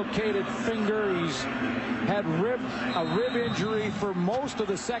dislocated finger. He's had a rib injury for most of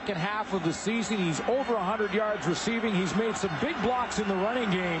the second half of the season. He's over 100 yards receiving. He's made some big blocks in the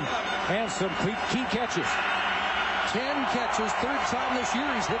running game and some key catches. 10 catches, 3rd time this year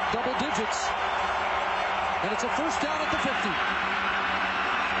he's hit double digits. And it's a first down at the 50.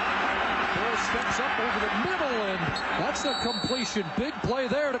 Steps up over the middle, and that's a completion. Big play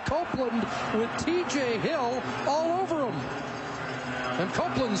there to Copeland with T.J. Hill all over him. And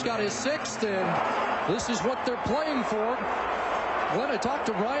Copeland's got his 6th, and this is what they're playing for. Glenn, I talked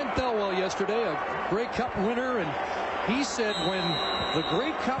to Ryan Thelwell yesterday, a Grey Cup winner, and he said when the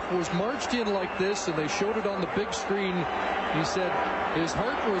Grey Cup was marched in like this and they showed it on the big screen, he said his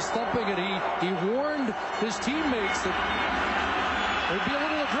heart was thumping, and he warned his teammates that there'd be a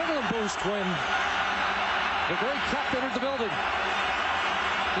little adrenaline boost when the Grey Cup entered the building.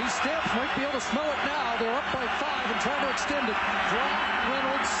 These Stamps might be able to smell it now. They're up by 5 and trying to extend it. Drop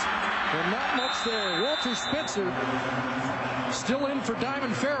Reynolds, and not much there. Walter Spencer still in for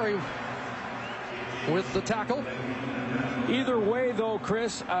Diamond Ferry with the tackle. Either way, though,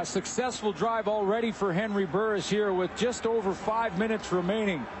 Chris, a successful drive already for Henry Burris here with just over 5 minutes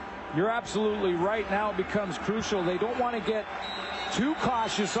remaining. You're absolutely right. Now it becomes crucial. They don't want to get too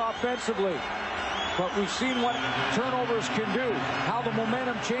cautious offensively, but we've seen what turnovers can do, how the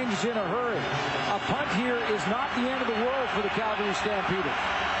momentum changes in a hurry. A punt here is not the end of the world for the Calgary Stampeders.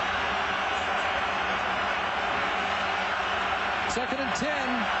 2nd and 10.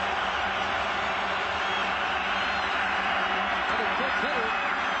 Another quick hitter.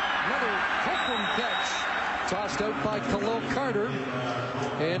 Another Copeland catch. Tossed out by Khalil Carter.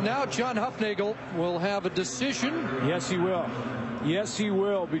 And now John Hufnagel will have a decision. Yes, he will. Yes, he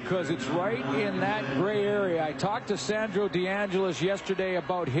will, because it's right in that gray area. I talked to Sandro DeAngelis yesterday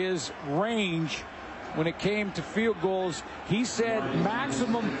about his range when it came to field goals. He said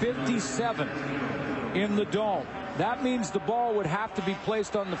maximum 57 in the dome. That means the ball would have to be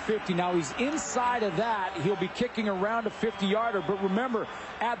placed on the 50. Now he's inside of that. He'll be kicking around a 50-yarder. But remember,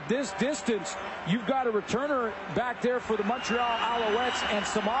 at this distance, you've got a returner back there for the Montreal Alouettes and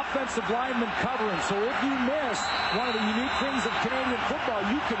some offensive linemen covering. So if you miss, one of the unique things of Canadian football,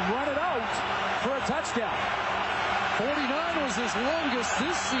 you can run it out for a touchdown. 49 was his longest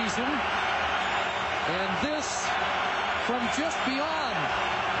this season. And this from just beyond.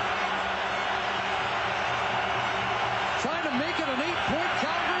 Trying to make it an 8-point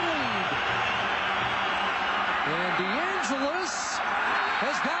Calgary lead. And DeAngelis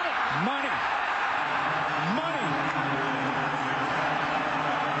has got it. Money. Money.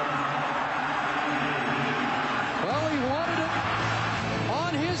 Well, he wanted it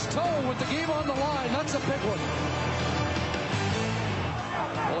on his toe with the game on the line. That's a big one.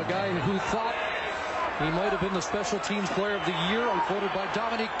 a guy who thought he might have been the special teams player of the year, outvoted by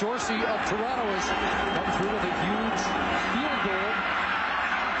Dominique Dorsey of Toronto, has come through with a huge field goal.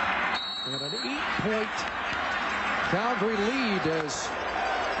 And an 8-point Calgary lead as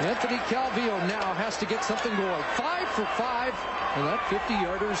Anthony Calvillo now has to get something going. 5 for 5, and that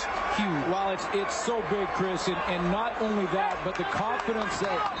 50-yarder's huge. Well, it's so big, Chris, and not only that, but the confidence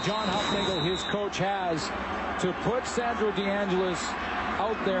that John Hufnagel, his coach, has to put Sandro DeAngelis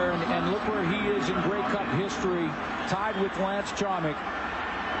out there, and look where he is in Grey Cup history, tied with Lance Chomik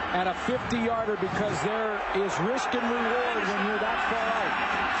at a 50-yarder, because there is risk and reward when you're that far out.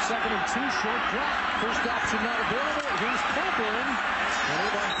 2nd and 2, short drop. First option not available. Here's Coburn, and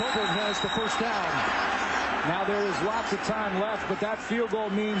Avon Coburn has the first down. Now there is lots of time left, but that field goal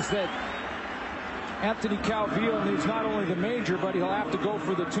means that Anthony Calvillo needs not only the major, but he'll have to go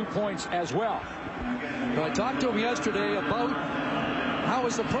for the 2 points as well. I talked to him yesterday about how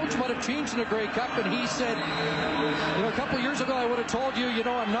his approach might have changed in the Grey Cup, and he said, a couple of years ago I would have told you,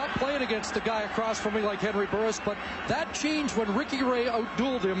 I'm not playing against the guy across from me like Henry Burris, but that changed when Ricky Ray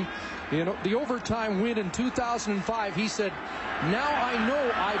outdueled him in the overtime win in 2005. He said, now I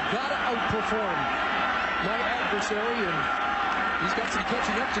know I've got to outperform my adversary, and he's got some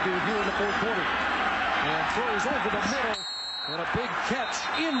catching up to do here in the fourth quarter. And throws over the middle, and a big catch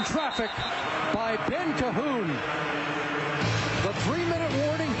in traffic by Ben Cahoon. The 3-minute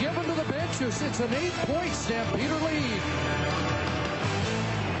warning given to the benches. It's an 8-point Stampeder lead.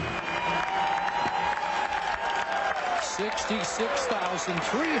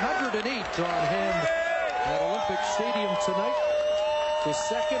 66,308 on hand at Olympic Stadium tonight. The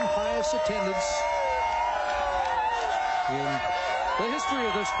second highest attendance in the history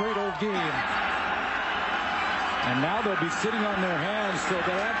of this great old game. And now they'll be sitting on their hands so that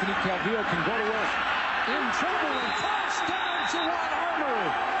Anthony Calvillo can go to work. In trouble, and touchdown, Juwan Armour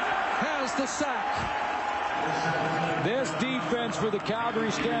has the sack. This defense for the Calgary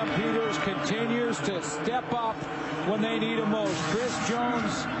Stampeders continues to step up when they need it most. Chris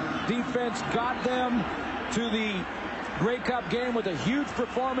Jones' defense got them to the Grey Cup game with a huge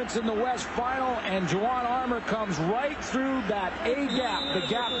performance in the West Final, and Juwan Armour comes right through that A-gap, the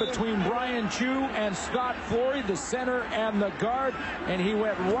gap between Brian Chew and Scott Flory, the center and the guard, and he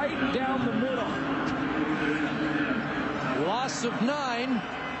went right down the middle. Loss of 9.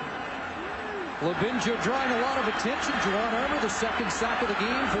 Labinja drawing a lot of attention. Juwan Armour, the second sack of the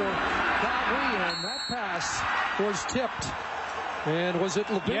game for Calgary, and that pass was tipped. And was it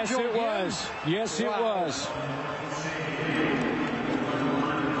Labinja? Yes, it was. Yes, it was.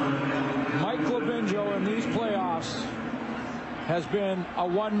 Mike Labinja in these playoffs has been a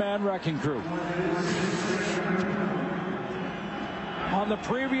one-man wrecking crew. On the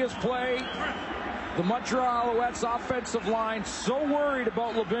previous play, the Montreal Alouettes offensive line so worried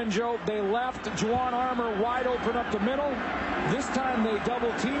about Labinja, they left Juwan Armour wide open up the middle. This time they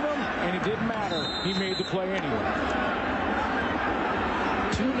double team him, and it didn't matter. He made the play anyway.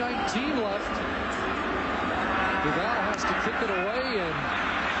 2:19 left. Duval has to kick it away, and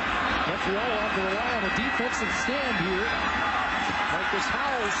Montreal will have to rely on a defensive stand here. Marcus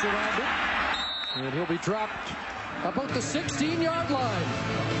Howell surrounded, and he'll be dropped about the 16-yard line.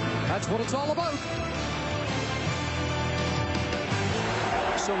 That's what it's all about.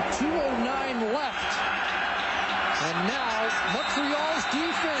 So 2:09 left. And now Montreal's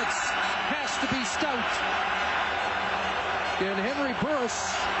defense has to be stout. Can Henry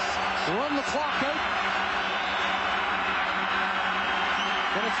Burris run the clock out?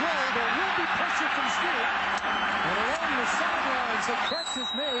 And a throw, there will be pressure from Stewart. And along the sidelines, a catch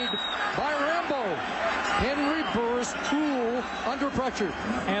is made by Rambo. Henry Burris cool under pressure.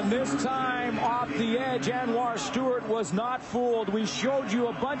 And this time off the edge, Anwar Stewart was not fooled. We showed you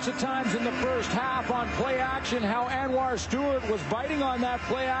a bunch of times in the first half on play action how Anwar Stewart was biting on that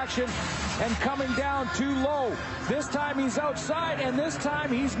play action and coming down too low. This time he's outside, and this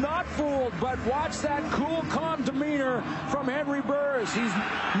time he's not fooled. But watch that cool, calm demeanor from Henry Burris. He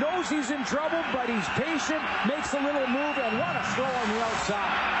knows he's in trouble, but he's patient, makes a little move, and what a throw on the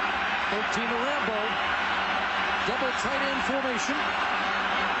outside. 13 to Rambo. Double tight end formation.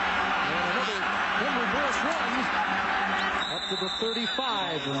 And another Henry Burris run up to the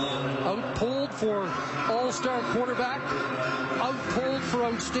 35. Outpulled for all-star quarterback. Outpulled for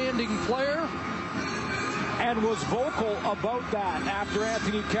outstanding player. And was vocal about that after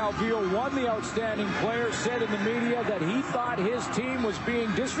Anthony Calvillo won the outstanding player, said in the media that he thought his team was being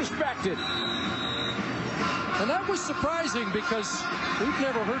disrespected. And that was surprising because we've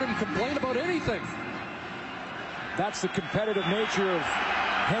never heard him complain about anything. That's the competitive nature of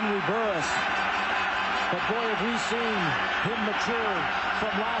Henry Burris. But boy, have we seen him mature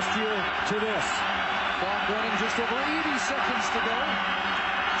from last year to this. Clock running just over 80 seconds to go.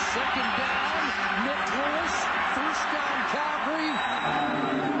 Second down, Nick Lewis. First down, Calgary.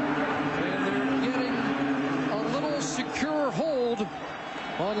 And they're getting a little secure hold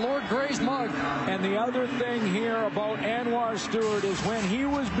on Lord Gray's mug. And the other thing here about Anwar Stewart is when he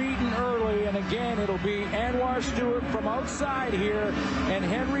was beaten early, and again, it'll be Anwar Stewart from outside here and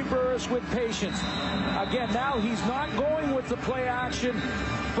Henry Burris with patience. Again, now he's not going with the play action,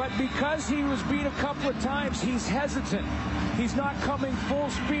 but because he was beat a couple of times, he's hesitant. He's not coming full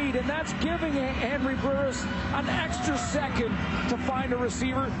speed, and that's giving Henry Burris an extra second to find a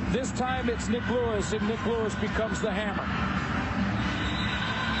receiver. This time it's Nick Lewis, and Nick Lewis becomes the hammer.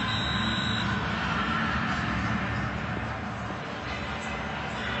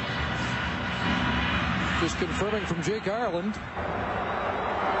 Just confirming from Jake Ireland.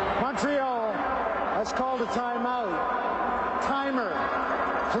 Montreal has called a timeout. Timer,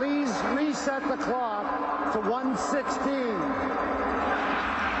 please reset the clock to 1:16.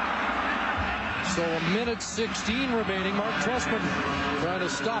 So 1:16 remaining. Mark Trestman trying to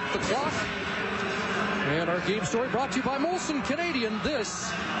stop the clock. And our game story brought to you by Molson Canadian.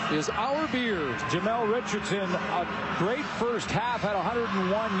 This is our beer. Jamel Richardson, a great first half, had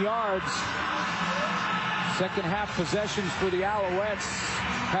 101 yards. Second half possessions for the Alouettes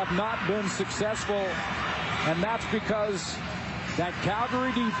have not been successful, and that's because that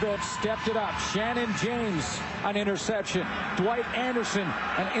Calgary defense stepped it up. Shannon James, an interception. Dwight Anderson,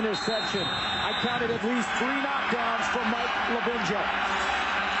 an interception. I counted at least 3 knockdowns from Mike Labinjo.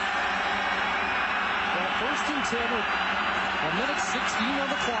 Well, first and 10 with 1:16 on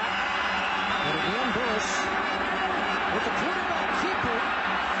the clock. And again, Burris with the quarterback keeper.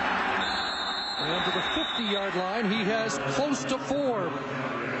 And to the 50-yard line, he has close to 4.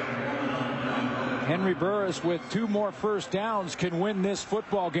 Henry Burris with 2 more first downs can win this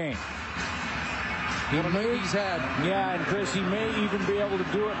football game. What a night he's had. Yeah, and Chris, he may even be able to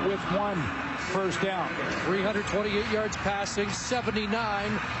do it with 1 first down. 328 yards passing,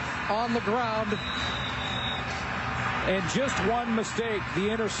 79 on the ground. And just 1 mistake,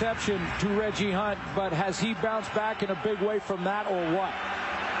 the interception to Reggie Hunt, but has he bounced back in a big way from that or what?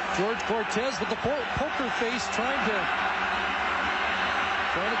 George Cortez with the poker face trying to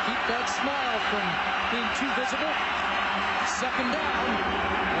keep that smile from being too visible. Second down.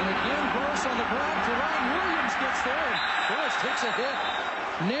 And again, Burris on the ground. Ryan Williams gets there. And Burris takes a hit.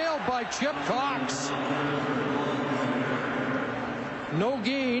 Nailed by Chip Cox. No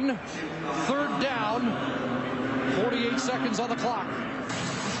gain. Third down. 48 seconds on the clock.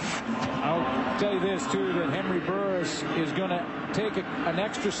 I'll tell you this, too, that Henry Burris is going to take an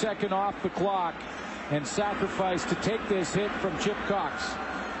extra second off the clock and sacrifice to take this hit from Chip Cox.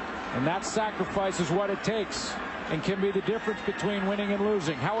 And that sacrifice is what it takes and can be the difference between winning and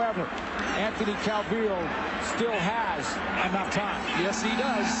losing. However, Anthony Calvillo still has enough time. Yes, he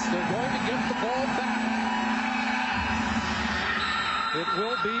does. They're going to get the ball back. It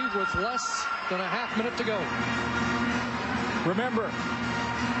will be with less than a half minute to go. Remember,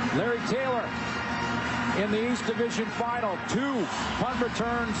 Larry Taylor in the East Division Final, 2 punt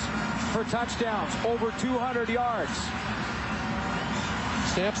returns for touchdowns, over 200 yards.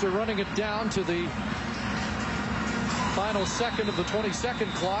 Stamps are running it down to the final second of the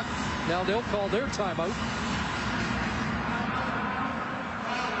 22nd clock. Now they'll call their timeout.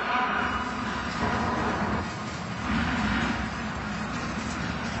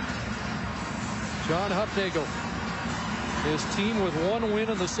 John Hufnagel. His team with 1 win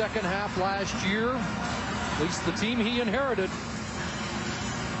in the second half last year. At least the team he inherited.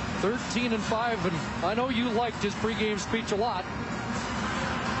 13-5, and I know you liked his pregame speech a lot.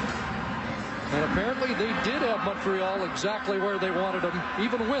 And apparently they did have Montreal exactly where they wanted them,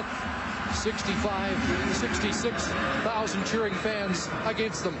 even with 66,000 cheering fans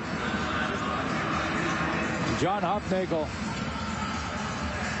against them. John Hufnagel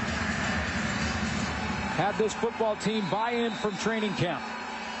had this football team buy in from training camp.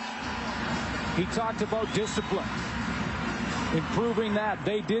 He talked about discipline, improving that.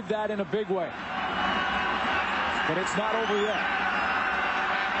 They did that in a big way. But it's not over yet.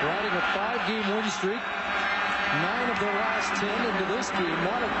 Riding a 5-game win streak. 9 of their last 10 into this game.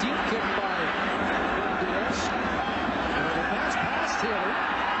 Not a deep kick by Diaz. And a pass past Taylor.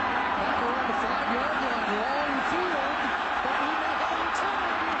 Back around the 5-yard line. Long field. But he may have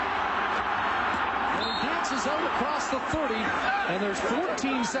time. And he dances out across the 30. And there's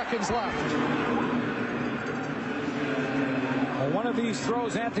 14 seconds left. Well, one of these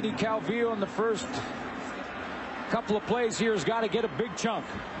throws, Anthony Calvillo, in the first couple of plays here has got to get a big chunk.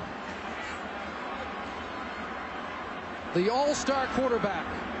 the all-star quarterback,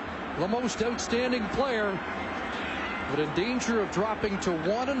 the most outstanding player, but in danger of dropping to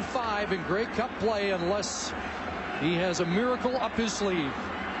 1-5 in Grey Cup play unless he has a miracle up his sleeve.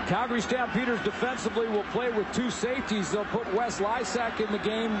 Calgary Stampeders defensively will play with two safeties. They'll put Wes Lysak in the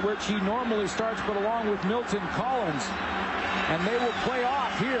game, which he normally starts, but along with Milton Collins. And they will play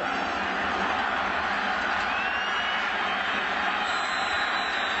off here.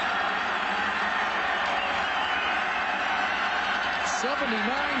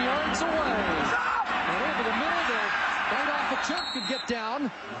 ...79 yards away. And over the middle, they'll bite off a chunk and get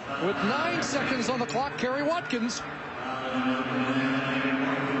down. With 9 seconds on the clock, Kerry Watkins.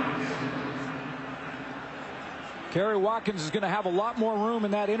 Kerry Watkins is going to have a lot more room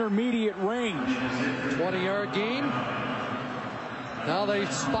in that intermediate range. 20-yard gain. Now they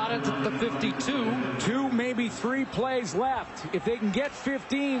spot it at the 52. 2, maybe 3 plays left. If they can get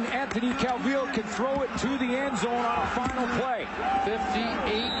 15, Anthony Calvillo can throw it to the end zone on a final play.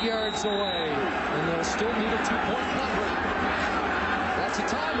 58 yards away, and they'll still need a 2-point convert. That's a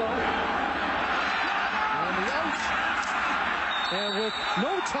timeout. And the out. And with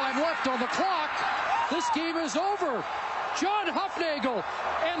no time left on the clock, this game is over. John Hufnagel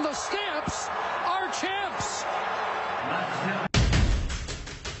and the Stamps are champs.